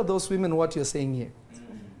 Go tell those women what you're saying here.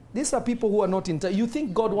 These are people who are not in touch. You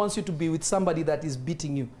think God wants you to be with somebody that is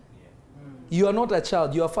beating you. You are not a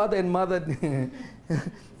child. Your father and mother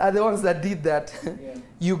are the ones that did that.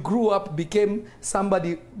 You grew up, became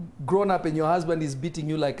somebody grown up, and your husband is beating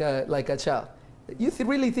you like a child. You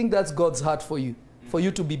really think that's God's heart for you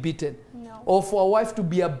to be beaten? No. Or for a wife to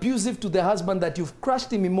be abusive to the husband, that you've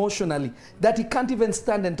crushed him emotionally, that he can't even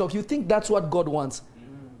stand and talk. You think that's what God wants?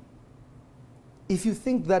 If you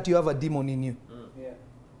think that, you have a demon in you.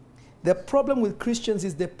 The problem with Christians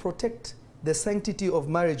is they protect the sanctity of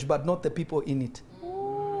marriage, but not the people in it.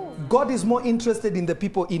 God is more interested in the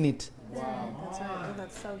people in it. Wow.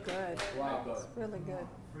 That's so good. Wow. It's really good.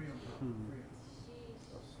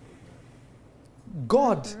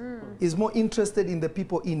 God is more interested in the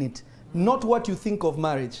people in it, not what you think of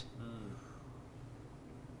marriage.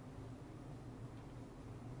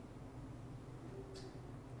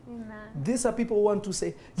 Amen. These are people who want to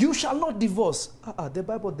say, you shall not divorce. The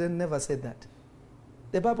Bible then never said that.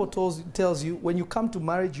 The Bible tells you when you come to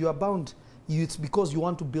marriage, you are bound. It's because you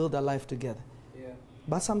want to build a life together. Yeah.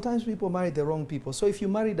 But sometimes people marry the wrong people. So if you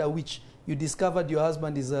married a witch, you discovered your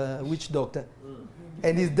husband is a witch doctor,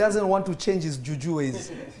 and he doesn't want to change his juju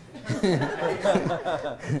ways.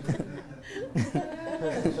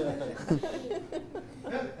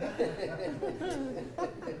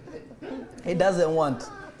 He doesn't want.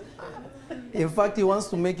 In fact, he wants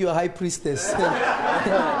to make you a high priestess. Oh,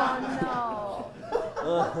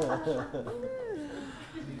 no.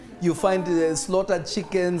 You find slaughtered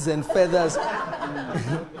chickens and feathers.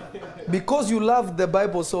 Because you love the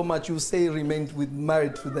Bible so much, you say remain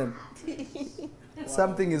married to them.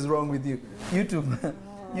 Something is wrong with you. YouTube,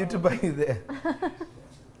 are you there?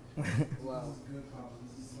 Wow.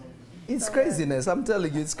 It's craziness. I'm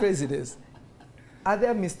telling you, it's craziness. Are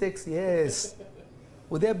there mistakes? Yes.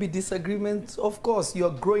 Will there be disagreements? Of course.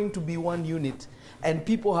 You're growing to be one unit. And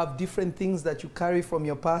people have different things that you carry from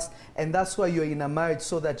your past. And that's why you're in a marriage,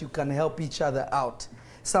 so that you can help each other out.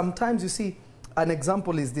 Sometimes, you see, an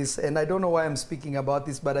example is this. And I don't know why I'm speaking about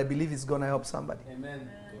this, but I believe it's going to help somebody. Amen.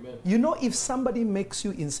 Amen. You know, if somebody makes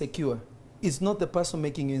you insecure, it's not the person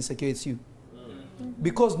making you insecure, it's you.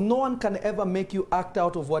 Because no one can ever make you act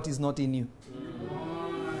out of what is not in you.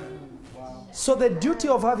 So the duty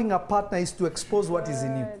of having a partner is to expose what is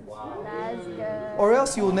in you. That's good. Or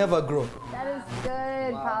else you will never grow. That is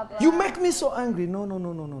good, Papa. You make me so angry. No.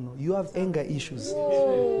 You have anger issues.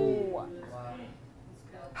 Whoa.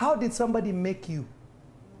 How did somebody make you?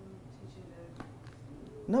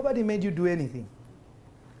 Nobody made you do anything.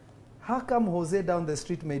 How come Jose down the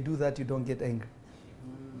street may do that, you don't get angry?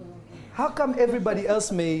 How come everybody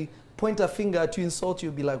else may point a finger at you, insult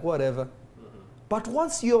you, be like, whatever? But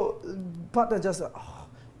once your partner just,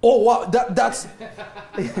 oh wow, that's,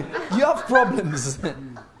 you have problems.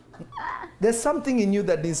 There's something in you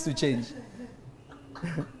that needs to change.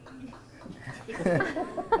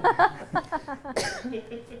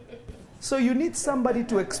 So you need somebody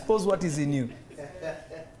to expose what is in you.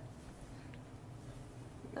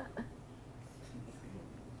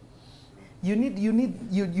 You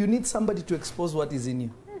need somebody to expose what is in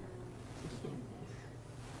you.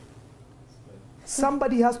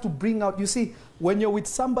 Somebody has to bring out, you see, when you're with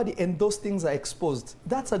somebody and those things are exposed,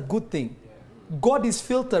 that's a good thing. God is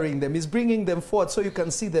filtering them, He's bringing them forward so you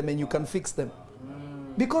can see them and you can fix them.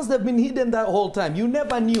 Because they've been hidden that whole time. You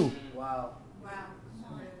never knew. Wow.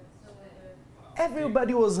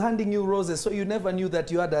 Everybody was handing you roses, so you never knew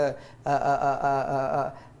that you had a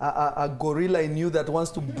gorilla in you that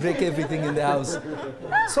wants to break everything in the house.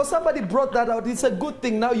 So somebody brought that out. It's a good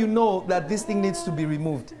thing. Now you know that this thing needs to be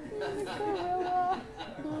removed.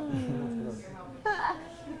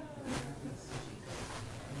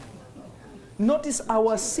 Notice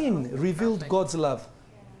our sin revealed God's love.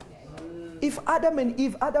 If Adam and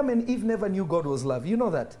Eve never knew God was love. You know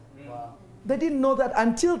that? They didn't know that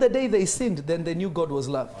until the day they sinned, then they knew God was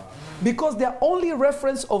love. Because their only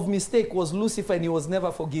reference of mistake was Lucifer, and he was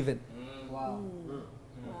never forgiven.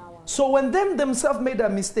 So when them themselves made a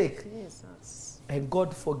mistake, and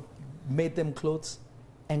God made them clothes,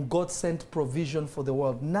 and God sent provision for the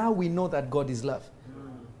world, now we know that God is love.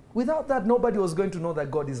 Without that, nobody was going to know that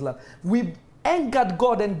God is love. We angered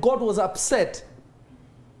God, and God was upset.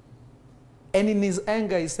 And in his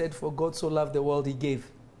anger, he said, for God so loved the world, he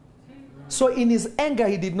gave. So in his anger,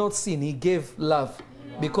 he did not sin. He gave love.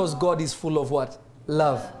 Because God is full of what?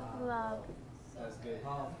 Love. Love. That's good.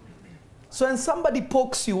 So when somebody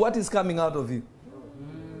pokes you, what is coming out of you?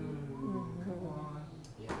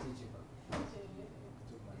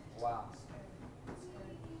 Wow.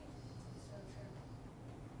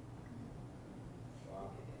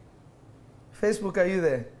 Facebook, are you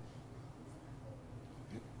there?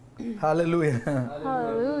 Hallelujah.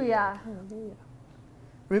 Hallelujah.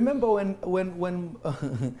 Remember when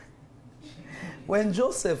when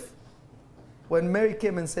Joseph, when Mary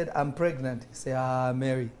came and said, I'm pregnant, he said,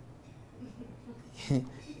 Mary,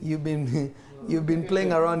 you've been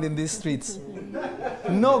playing around in these streets.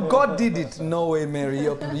 No, God did it. No way, Mary,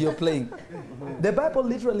 you're playing. The Bible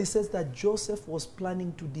literally says that Joseph was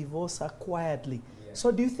planning to divorce her quietly.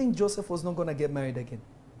 So do you think Joseph was not going to get married again?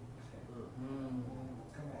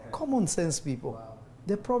 Common sense, people.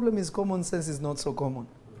 The problem is common sense is not so common.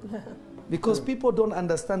 Because people don't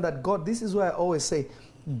understand that God, this is why I always say,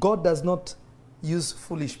 God does not use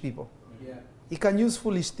foolish people. Yeah. He can use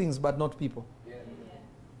foolish things, but not people. Yeah.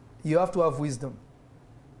 You have to have wisdom.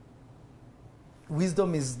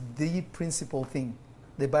 Wisdom is the principal thing.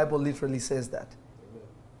 The Bible literally says that.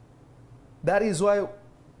 That is why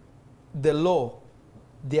the law,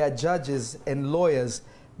 there are judges and lawyers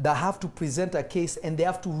that have to present a case and they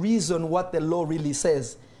have to reason what the law really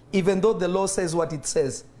says, even though the law says what it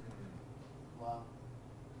says. Wow.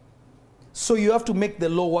 So you have to make the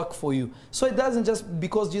law work for you. So it doesn't just,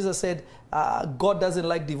 because Jesus said God doesn't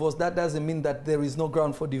like divorce, that doesn't mean that there is no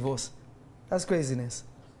ground for divorce. That's craziness.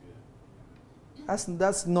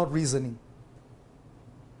 That's not reasoning.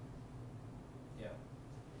 Yeah.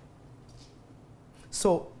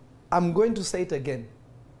 So I'm going to say it again.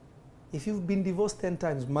 If you've been divorced 10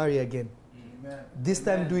 times, marry again. Amen. This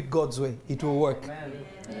time do it God's way. It will work. Amen.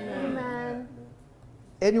 Amen.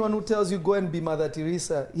 Anyone who tells you go and be Mother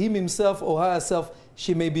Teresa, him himself or her herself,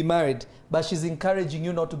 she may be married, but she's encouraging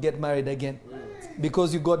you not to get married again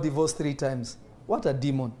because you got divorced 3 times. What a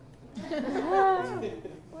demon.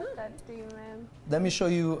 What that demon? Let me show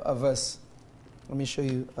you a verse. Let me show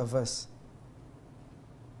you a verse.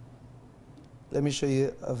 Let me show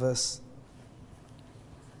you a verse.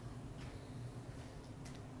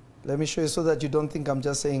 Let me show you so that you don't think I'm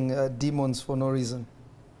just saying demons for no reason.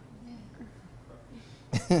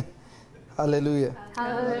 Hallelujah.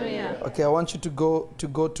 Hallelujah. Okay, I want you to go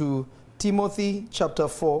to Timothy chapter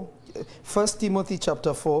 4. 1 Timothy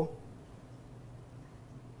chapter 4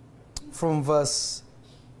 from verse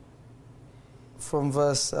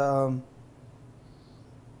 1.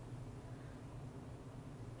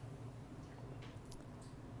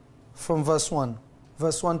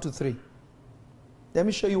 Verse 1 to 3. Let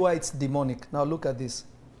me show you why it's demonic. Now look at this.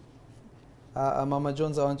 Mama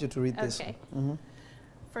Jones, I want you to read this. Okay. one.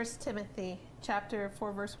 1 Timothy chapter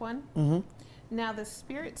 4, verse 1. Mm-hmm. Now the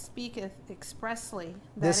Spirit speaketh expressly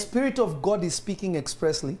The Spirit of God is speaking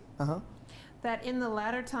expressly. that in the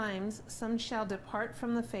latter times some shall depart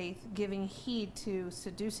from the faith, giving heed to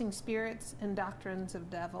seducing spirits and doctrines of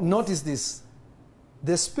devils. Notice this.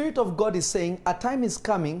 The Spirit of God is saying a time is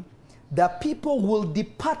coming that people will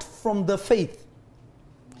depart from the faith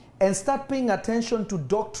and start paying attention to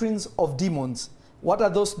doctrines of demons. What are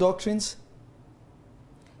those doctrines?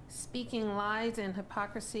 Speaking lies and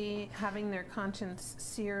hypocrisy, having their conscience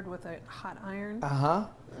seared with a hot iron,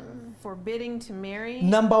 forbidding to marry.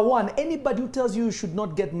 Number 1, anybody who tells you you should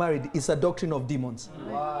not get married is a doctrine of demons.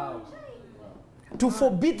 Wow. To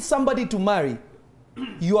forbid somebody to marry,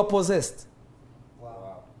 you are possessed.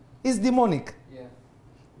 Wow. It's demonic. Yeah.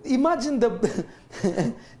 Imagine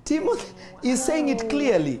Timothy is saying it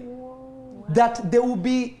clearly that they will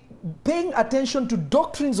be paying attention to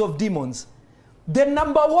doctrines of demons. The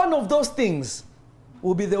number 1 of those things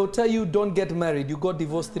will be they will tell you don't get married. You got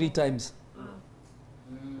divorced 3 times.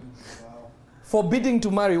 Wow. Forbidding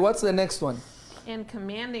to marry. What's the next one? And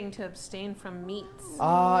commanding to abstain from meats.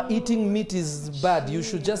 Eating meat is bad. You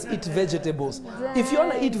should just eat vegetables. If you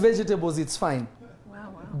want to eat vegetables, it's fine.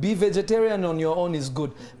 Wow. Be vegetarian on your own is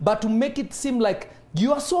good. But to make it seem like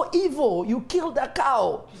You are so evil. You killed a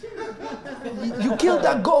cow. You killed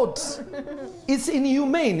a goat. It's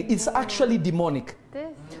inhumane. It's actually demonic.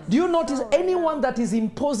 This Do you notice anyone that is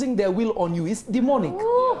imposing their will on you is demonic?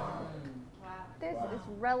 this is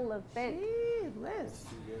relevant. Liz.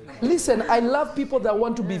 Listen, I love people that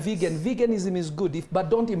want to be vegan. Veganism is good, but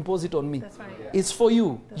don't impose it on me. That's right. It's for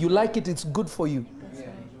you. You like it, it's good for you. That's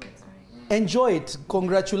right. That's right. Enjoy it.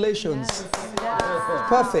 Congratulations.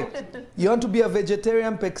 Perfect. You want to be a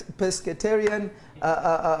vegetarian, pescatarian,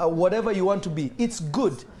 whatever you want to be. It's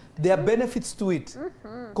good. There are benefits to it.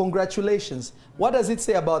 Congratulations. What does it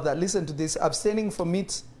say about that? Listen to this. Abstaining from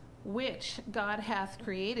meat. Which God hath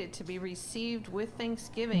created to be received with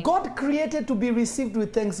thanksgiving. God created to be received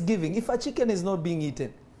with thanksgiving. If a chicken is not being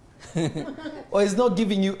eaten, or is not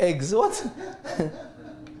giving you eggs, what?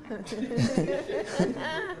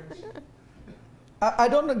 I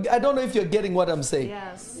don't know if you're getting what I'm saying.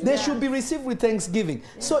 Yes. They yes. should be received with thanksgiving.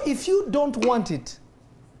 So if you don't want it,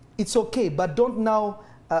 it's okay, but don't now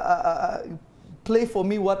play for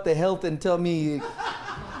me what the health and tell me.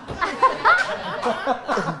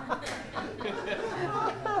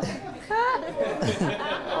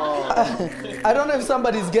 I don't know if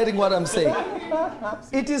somebody's getting what I'm saying.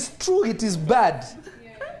 It is true, it is bad.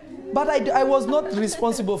 But I was not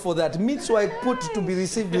responsible for that. Meats were put to be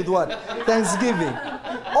received with what? Thanksgiving.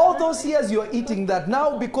 All those years you're eating that.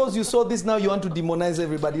 Now because you saw this, now you want to demonize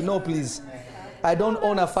everybody. No, please. I don't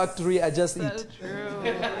own a factory, I just So eat.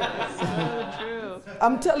 true. So true.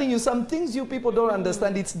 I'm telling you, some things you people don't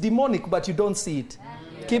understand. It's demonic, but you don't see it.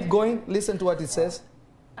 Keep going. Listen to what it says.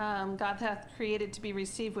 God hath created to be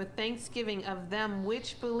received with thanksgiving of them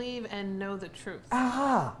which believe and know the truth.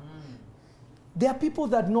 Aha. There are people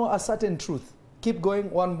that know a certain truth. Keep going.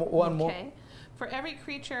 One more. Okay. For every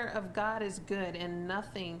creature of God is good and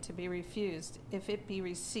nothing to be refused if it be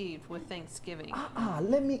received with thanksgiving.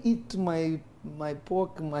 Let me eat my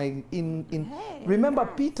pork. Hey, Remember,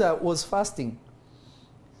 yes. Peter was fasting,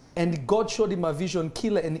 and God showed him a vision: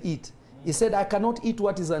 kill and eat. He said, "I cannot eat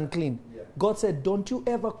what is unclean." Yeah. God said, "Don't you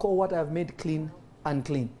ever call what I have made clean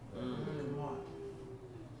unclean."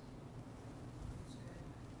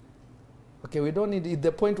 Okay, we don't need it.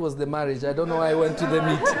 The point was the marriage. I don't know why I went to the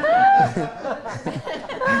meat.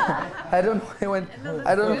 I don't know why I went.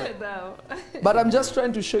 I don't know. Good though. But I'm just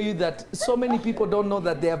trying to show you that so many people don't know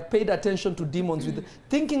that they have paid attention to demons,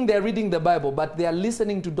 thinking they're reading the Bible, but they are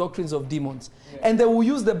listening to doctrines of demons. And they will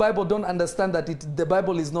use the Bible, don't understand that the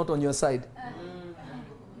Bible is not on your side.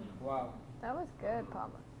 Wow. That was good,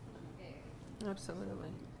 Papa. Absolutely.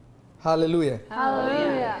 Hallelujah.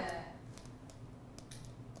 Hallelujah.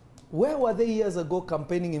 Where were they years ago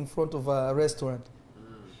campaigning in front of a restaurant?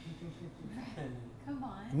 Come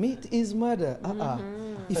on. Meat is murder.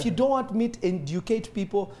 If you don't want meat, educate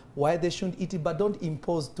people why they shouldn't eat it, but don't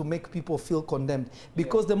impose to make people feel condemned.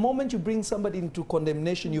 Because the moment you bring somebody into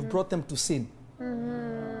condemnation, you've brought them to sin.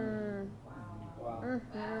 Wow.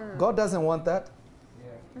 God doesn't want that.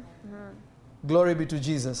 Glory be to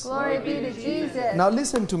Jesus. Glory be to Jesus. Now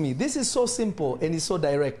listen to me. This is so simple and it's so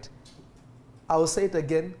direct. I will say it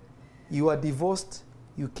again. You are divorced.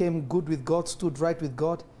 You came good with God, stood right with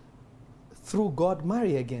God. Through God,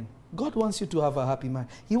 marry again. God wants you to have a happy marriage.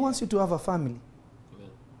 He wants you to have a family.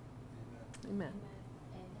 Amen.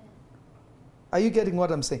 Are you getting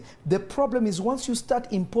what I'm saying? The problem is once you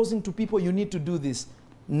start imposing to people, you need to do this.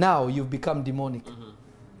 Now you've become demonic.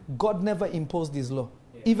 God never imposed this law.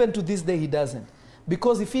 Even to this day, he doesn't.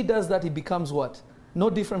 Because if he does that, he becomes what? No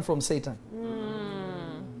different from Satan.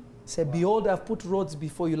 Say, behold, I've put roads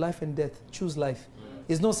before you, life and death. Choose life.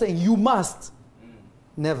 He's not saying you must.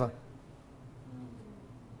 Never.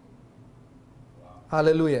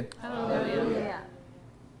 Hallelujah. Hallelujah.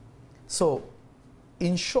 So,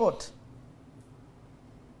 in short,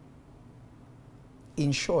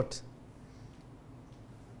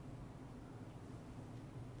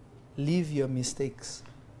 leave your mistakes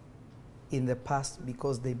in the past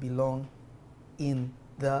because they belong in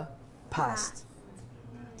the past.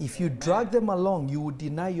 If you drag them along, you will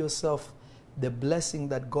deny yourself the blessing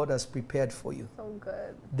that God has prepared for you. So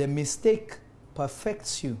good. The mistake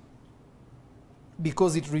perfects you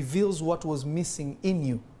because it reveals what was missing in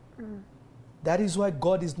you. That is why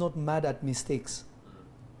God is not mad at mistakes.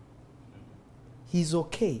 He's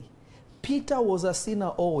okay. Peter was a sinner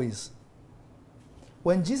always.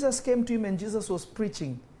 When Jesus came to him and Jesus was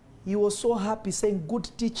preaching, he was so happy saying, "Good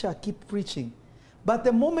teacher, keep preaching." But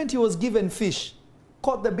the moment he was given fish,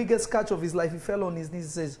 caught the biggest catch of his life, he fell on his knees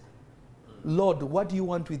and says, "Lord, what do you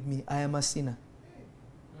want with me? I am a sinner."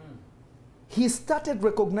 He started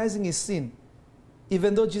recognizing his sin.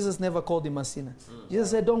 Even though Jesus never called him a sinner. Jesus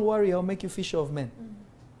said, don't worry, I'll make you fisher of men.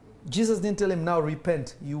 Jesus didn't tell him, now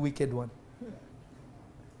repent, you wicked one.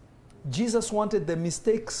 Jesus wanted the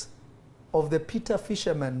mistakes of the Peter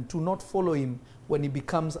fisherman to not follow him when he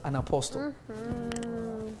becomes an apostle.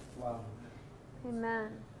 Wow. Amen.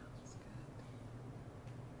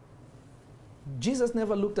 Jesus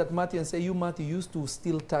never looked at Matthew and said, you, Matthew, used to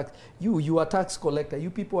steal tax. You are tax collector. You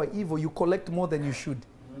people are evil. You collect more than you should.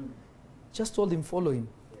 Just told him, follow him.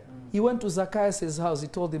 He went to Zacchaeus' house. He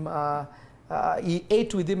told him, he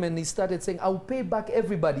ate with him and he started saying, I'll pay back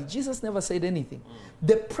everybody. Jesus never said anything.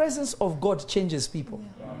 The presence of God changes people.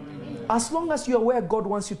 As long as you are where God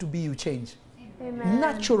wants you to be, you change. Amen.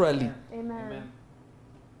 Naturally. Amen.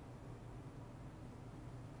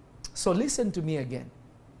 So listen to me again.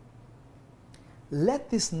 Let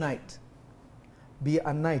this night be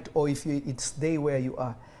a night, or if it's day where you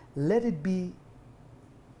are, let it be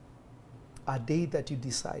a day that you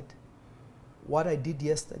decide what I did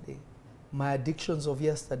yesterday, my addictions of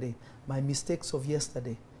yesterday, my mistakes of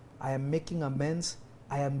yesterday. I am making amends.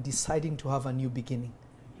 I am deciding to have a new beginning.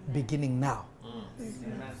 Beginning now.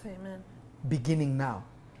 Amen. Beginning now.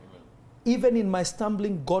 Even in my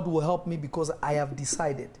stumbling, God will help me because I have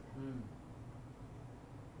decided.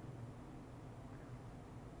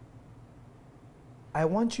 I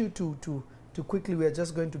want you to quickly, we are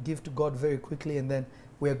just going to give to God very quickly, and then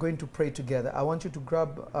we are going to pray together. I want you to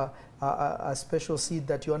grab a special seed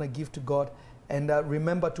that you want to give to God. And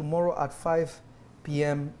remember, tomorrow at 5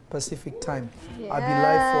 p.m. Pacific time, I'll be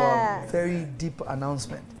live for a very deep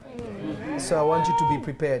announcement. So I want you to be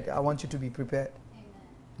prepared. I want you to be prepared.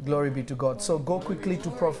 Glory be to God. So go quickly to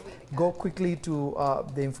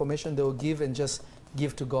the information they will give and just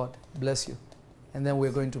give to God. Bless you. And then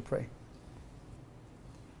we're going to pray.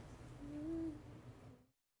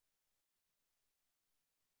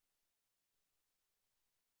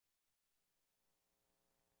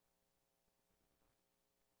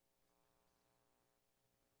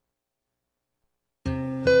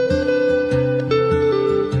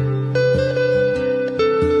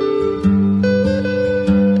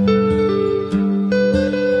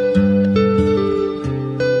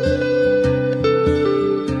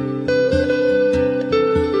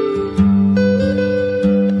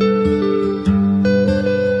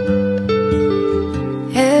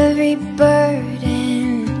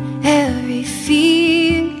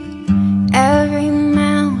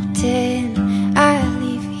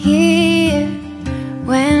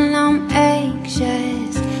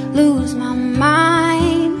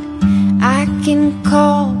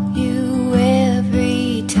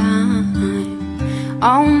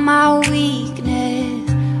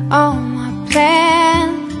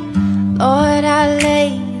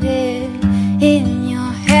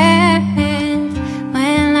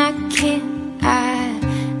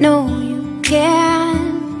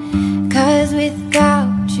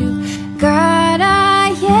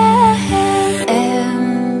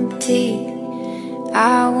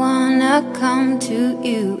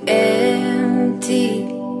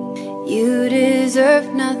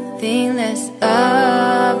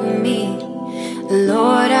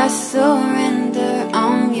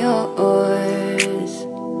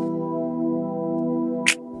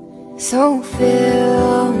 So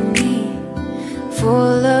fill me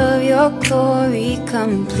full of your glory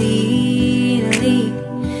completely.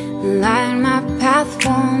 Light my path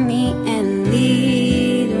for me and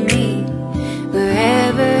lead me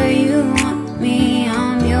wherever you want me.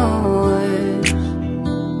 I'm yours.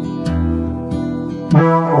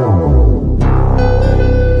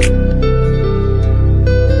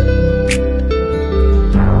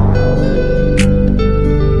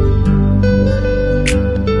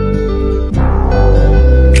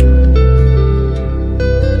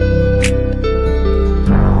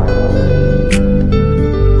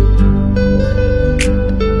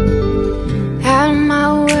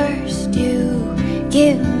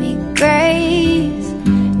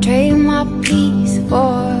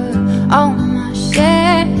 All my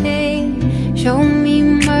shame, show me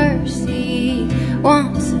mercy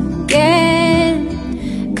once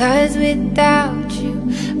again, 'cause without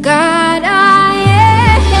you, God, I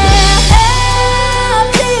am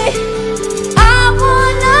empty. I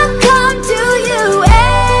wanna come to you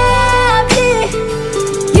empty.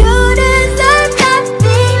 You deserve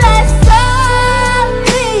nothing less of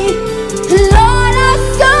me. Lord, I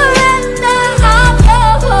surrender, I'm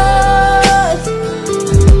yours.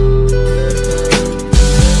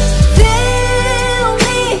 Fill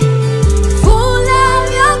me full of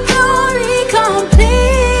your glory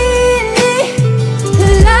completely.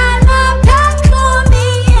 Light my path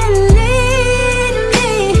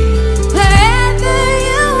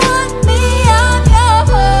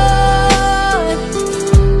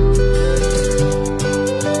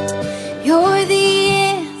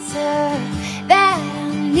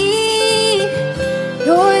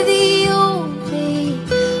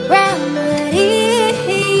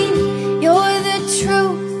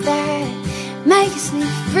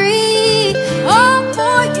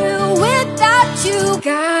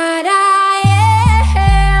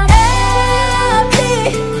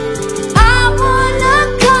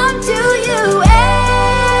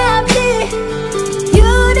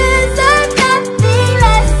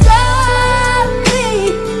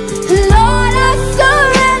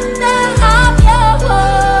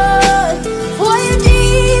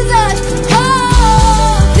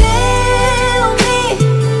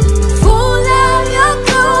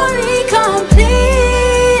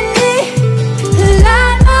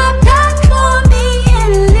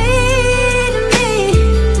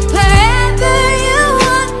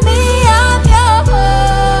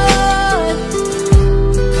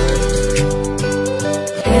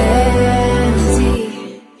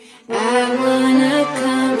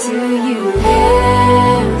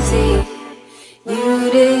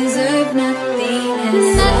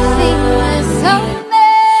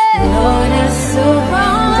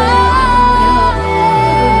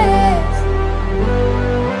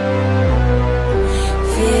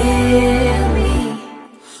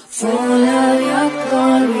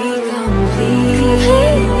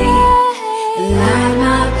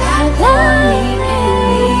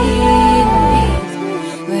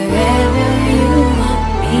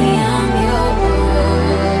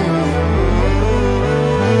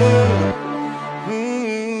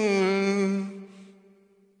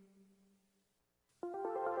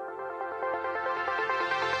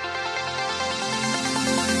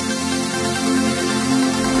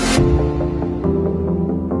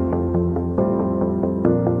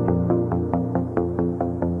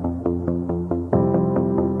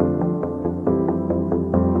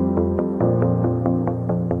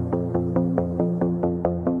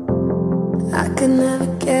I could never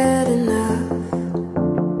get enough.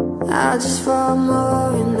 I'll just fall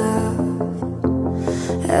more in love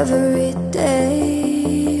every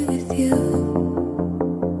day with you.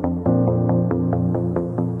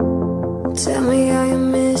 Tell me all your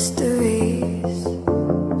mysteries.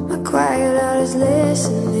 My quiet heart is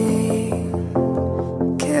listening.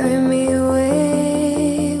 Carry me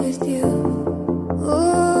away with you.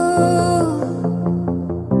 Ooh,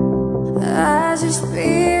 as your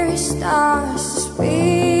spirit starts to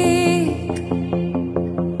speak,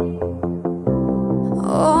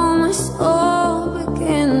 oh, my soul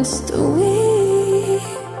begins to weep.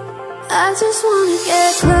 I just wanna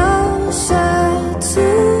get closer to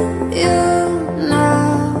you now.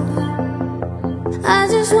 I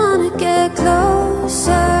just wanna get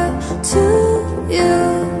closer to you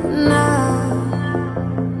now.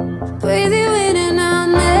 Breathe you in and I'll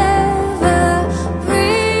never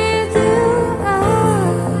breathe you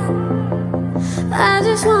out. I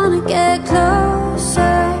just wanna get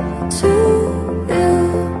closer to you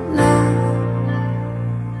now.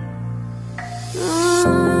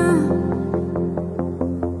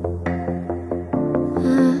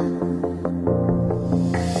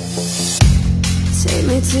 Take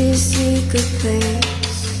me to your secret place.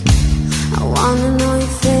 I wanna know you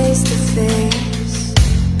face to face.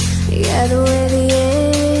 Yeah, the way the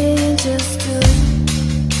angels do.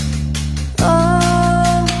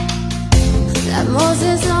 Oh, like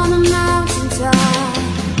Moses on the mountaintop,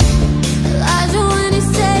 Elijah when he's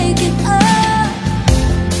taken up.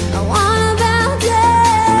 I wanna bow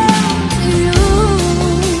down to you.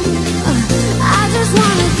 I just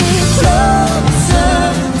wanna get closer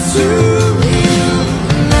to you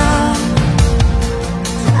now.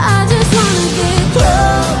 I just wanna get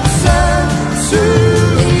closer to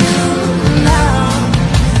you now.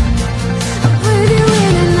 I breathe you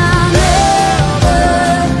in and I'll never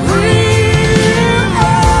breathe you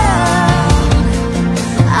out.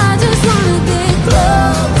 I just wanna get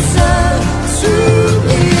closer to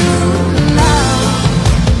you now.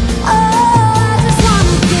 Oh, I just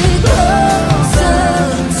wanna get closer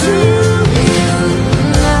to you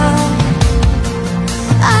now.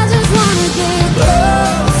 I just wanna get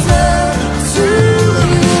closer to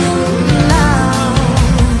you now.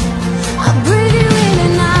 I breathe you in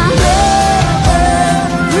and I'll never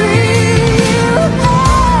breathe you out.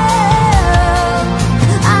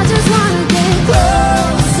 I just wanna get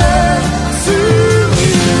closer to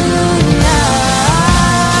you now.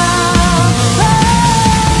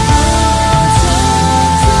 Closer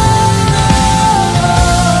to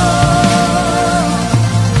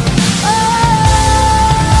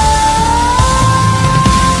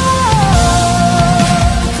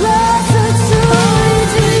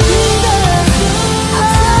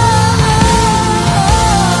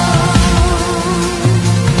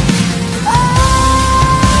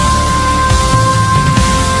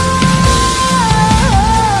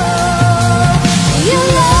you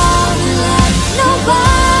love me like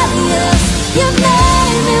nobody else. You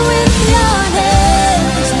made me with your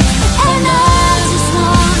hands, and I just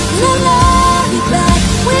wanna love you back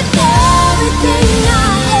with everything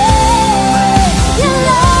I am. You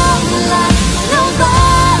love me like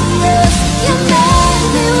nobody else. You made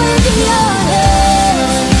me with your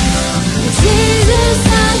hands. Jesus,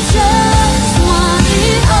 I just want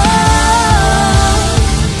it all.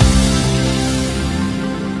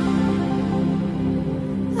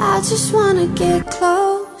 I just wanna get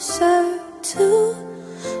closer to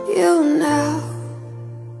you now.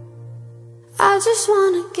 I just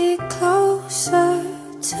wanna get closer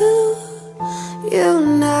to you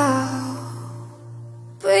now.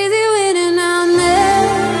 Breathe you in and I'll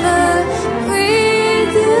never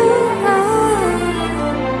breathe you out.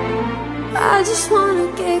 I just wanna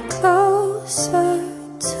get closer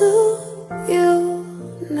to you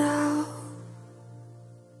now.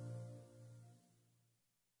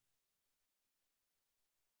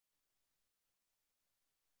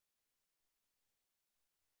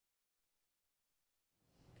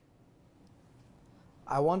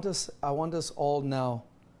 I want us all now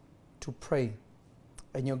to pray.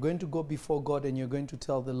 And you're going to go before God and you're going to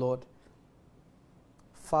tell the Lord,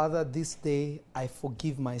 Father, this day I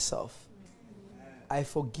forgive myself. I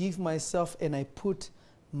forgive myself and I put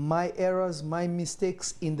my errors, my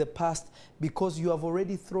mistakes in the past, because you have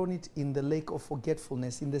already thrown it in the lake of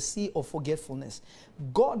forgetfulness, in the sea of forgetfulness.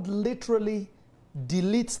 God literally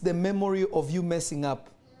deletes the memory of you messing up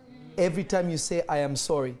every time you say, I am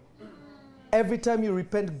sorry. Every time you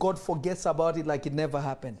repent, God forgets about it like it never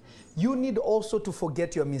happened. You need also to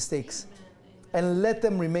forget your mistakes and let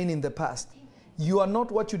them remain in the past. You are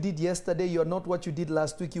not what you did yesterday. You are not what you did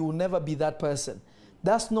last week. You will never be that person.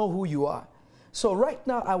 That's not who you are. So right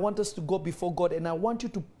now, I want us to go before God, and I want you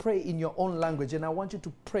to pray in your own language, and I want you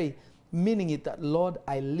to pray, meaning it that, Lord,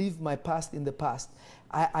 I leave my past in the past.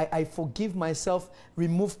 I forgive myself,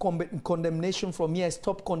 remove condemnation from me. I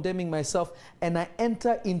stop condemning myself, and I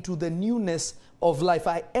enter into the newness of life.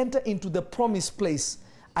 I enter into the promised place.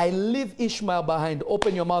 I leave Ishmael behind.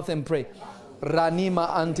 Open your mouth and pray.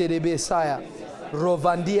 Ranima ante de Besaya,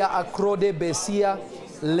 Rovandia akrode besia,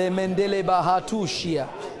 Lemendele bahatushia,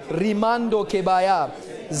 Rimando kebaya,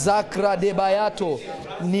 Zakra de bayato,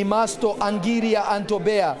 Nimasto angiria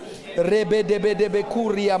antobea, Rebe de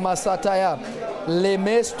kuria masataya,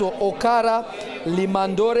 Lemesto okara,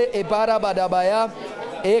 Limandore ebara badabaya,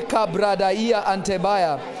 Eka bradaia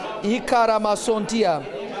antebaya, Ikara masontia,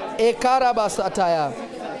 Ekara basataya,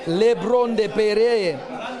 Lebron de pereye,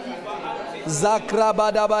 Zakra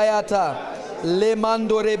badabayata,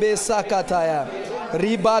 Lemandore besakataya,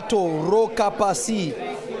 Ribato rokapasi,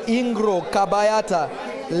 Ingro kabayata,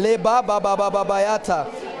 Leba babayata,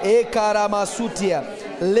 Ekara masutia,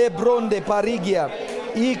 Lebron de parigia,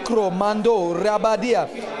 Ikro mando rabadia,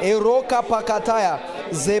 Eroka pakataya,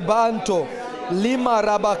 Zebanto, Lima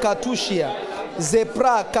rabakatushia,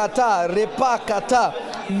 Zepra kata, Repa kata,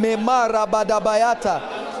 Mema rabadabayata,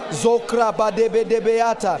 Zokra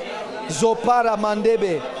badebedebeata, Zopara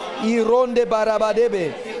mandebe, Ironde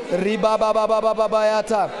barabadebe,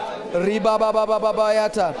 Ribabababayata,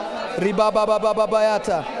 Ribabababayata,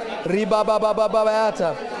 Ribabababayata,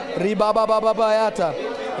 Ribabababayata, Ribabababayata,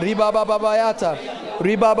 Ribabababayata, Ribabababayata,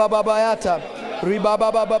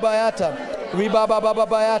 Ribabababayata,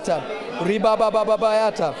 Ribabababayata,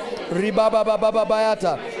 Ribabababayata,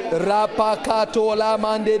 Ribabababayata, Rapakato la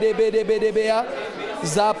mande de bedebedebea,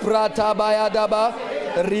 Zaprata bayadaba,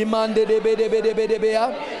 Rimande de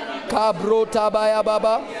bedebedebea, Kabrota baya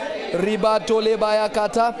baba, Ribatole baya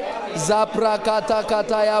kata, Zaprakata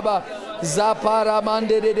katayaba, Zapara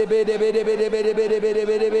mande de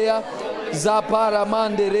bedebedebea, Zapara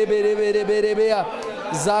mande de bedebedebea,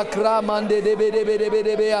 Zakra mande de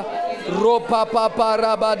bedebedebea, Ropa papa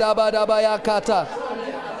rabadabadabaya kata,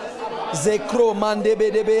 Zekro mande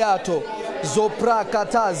bedebeato,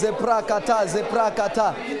 Zoprakata, Zeprakata,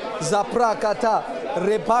 Zeprakata, Zaprakata,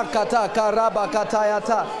 Repakata,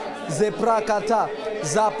 Karabakatayata, Zeprakata,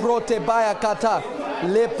 Zaprote bayakata,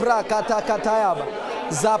 Leprakata katayaba,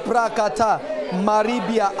 Zaprakata,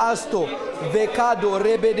 Maribia asto, Vekado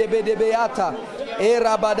rebedebeata,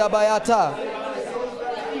 Erabadabayata,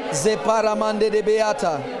 Zeparamande de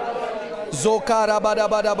beata,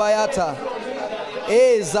 Zokarabadabadabayata,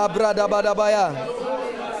 Zabradabadabaya,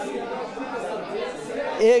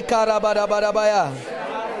 Karabadabadabaya.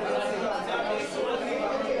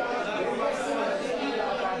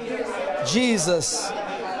 Jesus.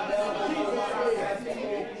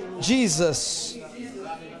 Jesus.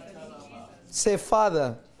 Say,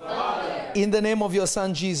 Father, in the name of your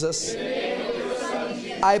Son Jesus,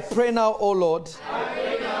 I pray now, O Lord,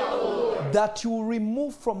 that you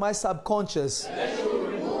remove from my subconscious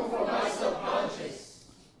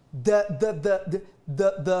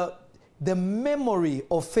the memory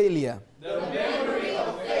of failure.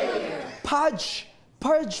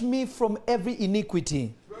 Purge me from every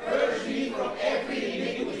iniquity.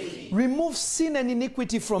 Remove sin and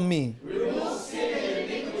iniquity from me.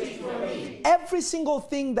 Every single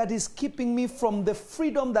thing that is keeping me from the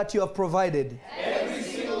freedom that you have provided.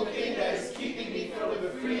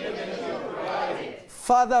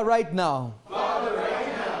 Father, right now,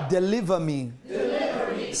 deliver me.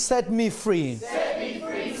 Set me free.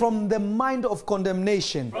 From the mind of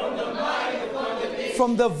condemnation.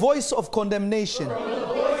 From the voice of condemnation.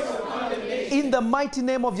 In the mighty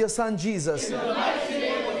name of your Son Jesus.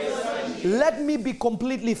 Let me be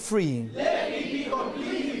completely free.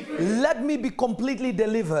 Let me be completely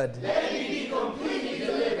delivered.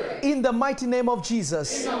 In the mighty name of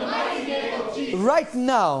Jesus. Right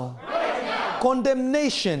now,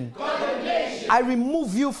 condemnation, I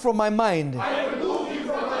remove you from my mind.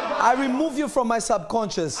 I remove you from my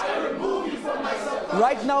subconscious.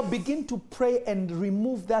 Right now, begin to pray and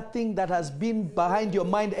remove that thing that has been behind your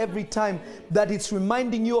mind every time that it's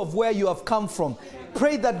reminding you of where you have come from.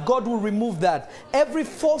 Pray that God will remove that. Every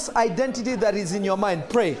false identity that is in your mind,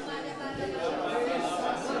 pray.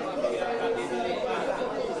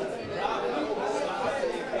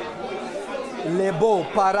 Lebo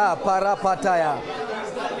para pataya.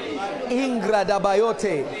 Ingra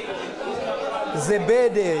dabayote.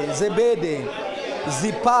 Zebede.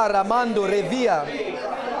 Zipara mando revia.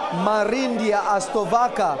 Marindia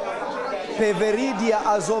astovaka. Peveridia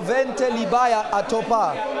azovente libaya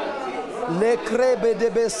atopa. Le crebe de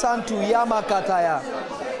besantu yamakataya.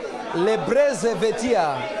 Le breze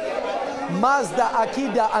vetia. Mazda,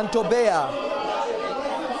 Akida, Antobea,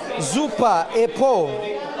 Zupa, Epo,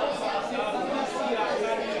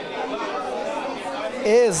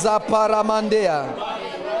 Eza Paramandea,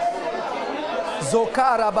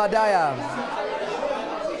 Zokara Badaya,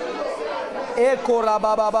 Ekora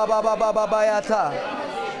Babayata,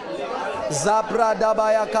 Zabra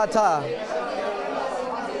Dabayakata,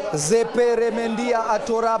 Zepere Mendia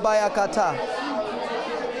Atora Bayakata,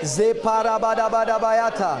 Zepara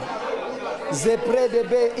Badabadabayata, Zepre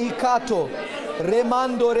Debe Ikato,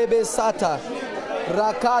 Remando Rebesata,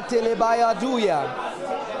 Rakate Lebayaduya,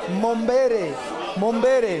 Mombere,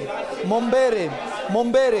 Mombere, Mombere,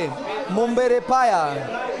 Mombere, Mombere Paya,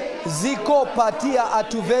 Ziko Patia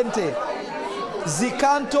Atuvente,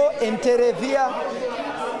 Zikanto Enterevia,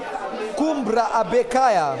 Kumbra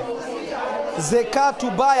Abekaya, Zekatu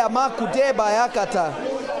Baya Makude Bayakata,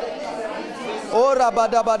 Ora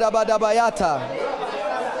Badabadabayata,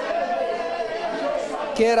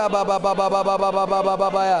 Kera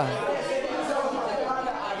Bababababababababaya,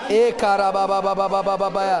 Ekara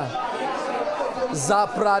Bababababababaya,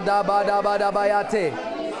 Zaprada Badabadabayate.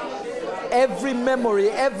 Every memory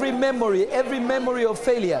of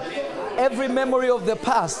failure, every memory of the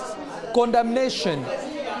past, condemnation,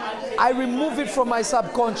 I remove it from my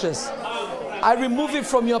subconscious. I remove it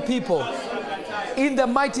from your people. In the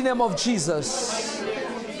mighty name of Jesus.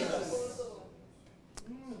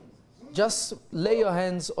 Just lay your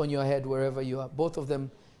hands on your head wherever you are. Both of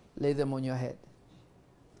them, lay them on your head.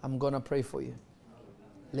 I'm going to pray for you.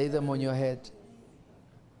 Lay them on your head.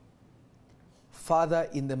 Father,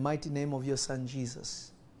 in the mighty name of your Son,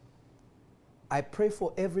 Jesus, I pray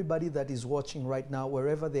for everybody that is watching right now,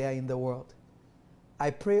 wherever they are in the world. I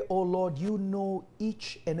pray, oh Lord, you know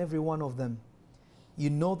each and every one of them. You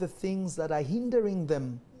know the things that are hindering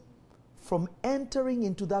them from entering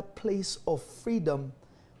into that place of freedom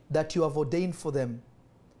that you have ordained for them.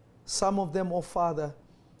 Some of them, oh Father,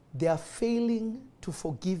 they are failing to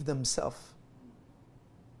forgive themselves.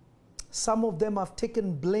 Some of them have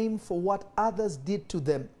taken blame for what others did to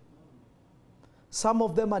them. Some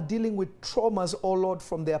of them are dealing with traumas, oh Lord,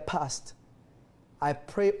 from their past. I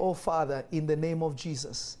pray, oh Father, in the name of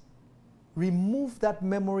Jesus, remove that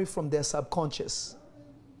memory from their subconscious.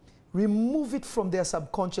 Remove it from their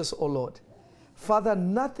subconscious, oh Lord. Father,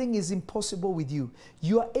 nothing is impossible with you.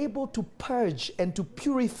 You are able to purge and to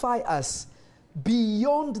purify us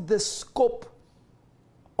beyond the scope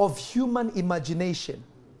of human imagination.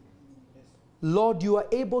 Lord, you are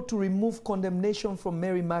able to remove condemnation from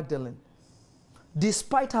Mary Magdalene.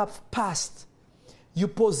 Despite her past, you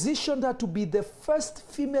positioned her to be the first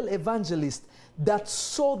female evangelist that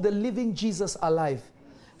saw the living Jesus alive.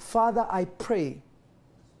 Father, I pray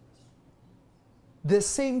the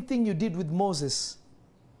same thing you did with Moses,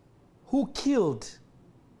 who killed.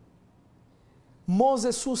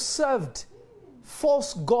 Moses, who served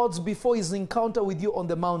false gods before his encounter with you on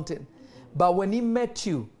the mountain. But when he met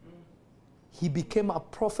you, he became a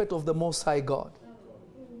prophet of the Most High God.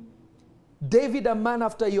 David, a man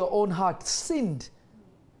after your own heart, sinned,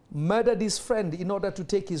 murdered his friend in order to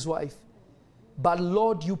take his wife. But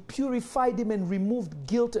Lord, you purified him and removed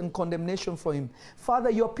guilt and condemnation from him. Father,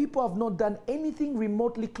 your people have not done anything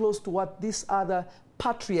remotely close to what these other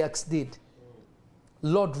patriarchs did.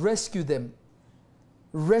 Lord, rescue them.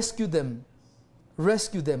 Rescue them.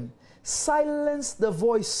 Rescue them. Silence the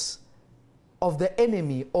voice of the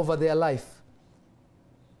enemy over their life.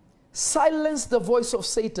 Silence the voice of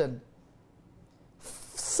Satan.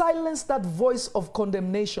 Silence that voice of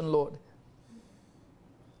condemnation, Lord.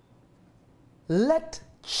 Let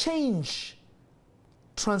change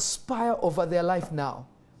transpire over their life now.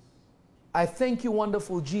 I thank you,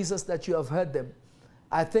 wonderful Jesus, that you have heard them.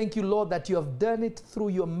 I thank you, Lord, that you have done it through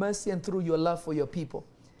your mercy and through your love for your people.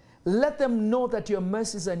 Let them know that your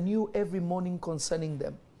mercies are new every morning concerning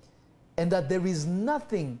them, and that there is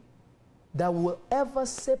nothing that will ever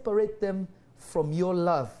separate them from your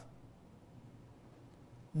love.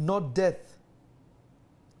 Not death,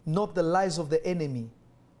 not the lies of the enemy,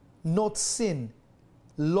 not sin.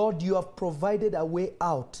 Lord, you have provided a way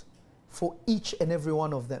out for each and every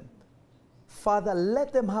one of them. Father,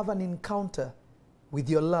 let them have an encounter with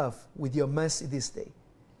your love, with your mercy this day.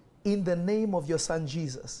 In the name of your Son,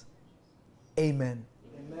 Jesus. Amen.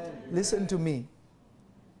 Amen. Listen to me.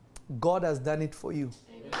 God has done it for you.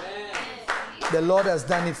 Amen. The Lord has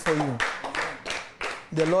done it for you.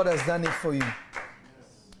 The Lord has done it for you.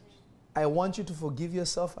 I want you to forgive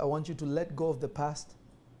yourself. I want you to let go of the past.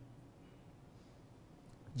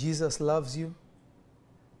 Jesus loves you.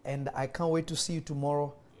 And I can't wait to see you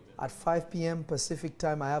tomorrow at 5 p.m. Pacific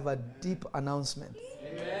time. I have a deep announcement.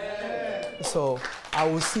 Amen. So I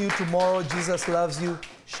will see you tomorrow. Jesus loves you.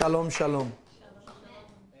 Shalom, shalom.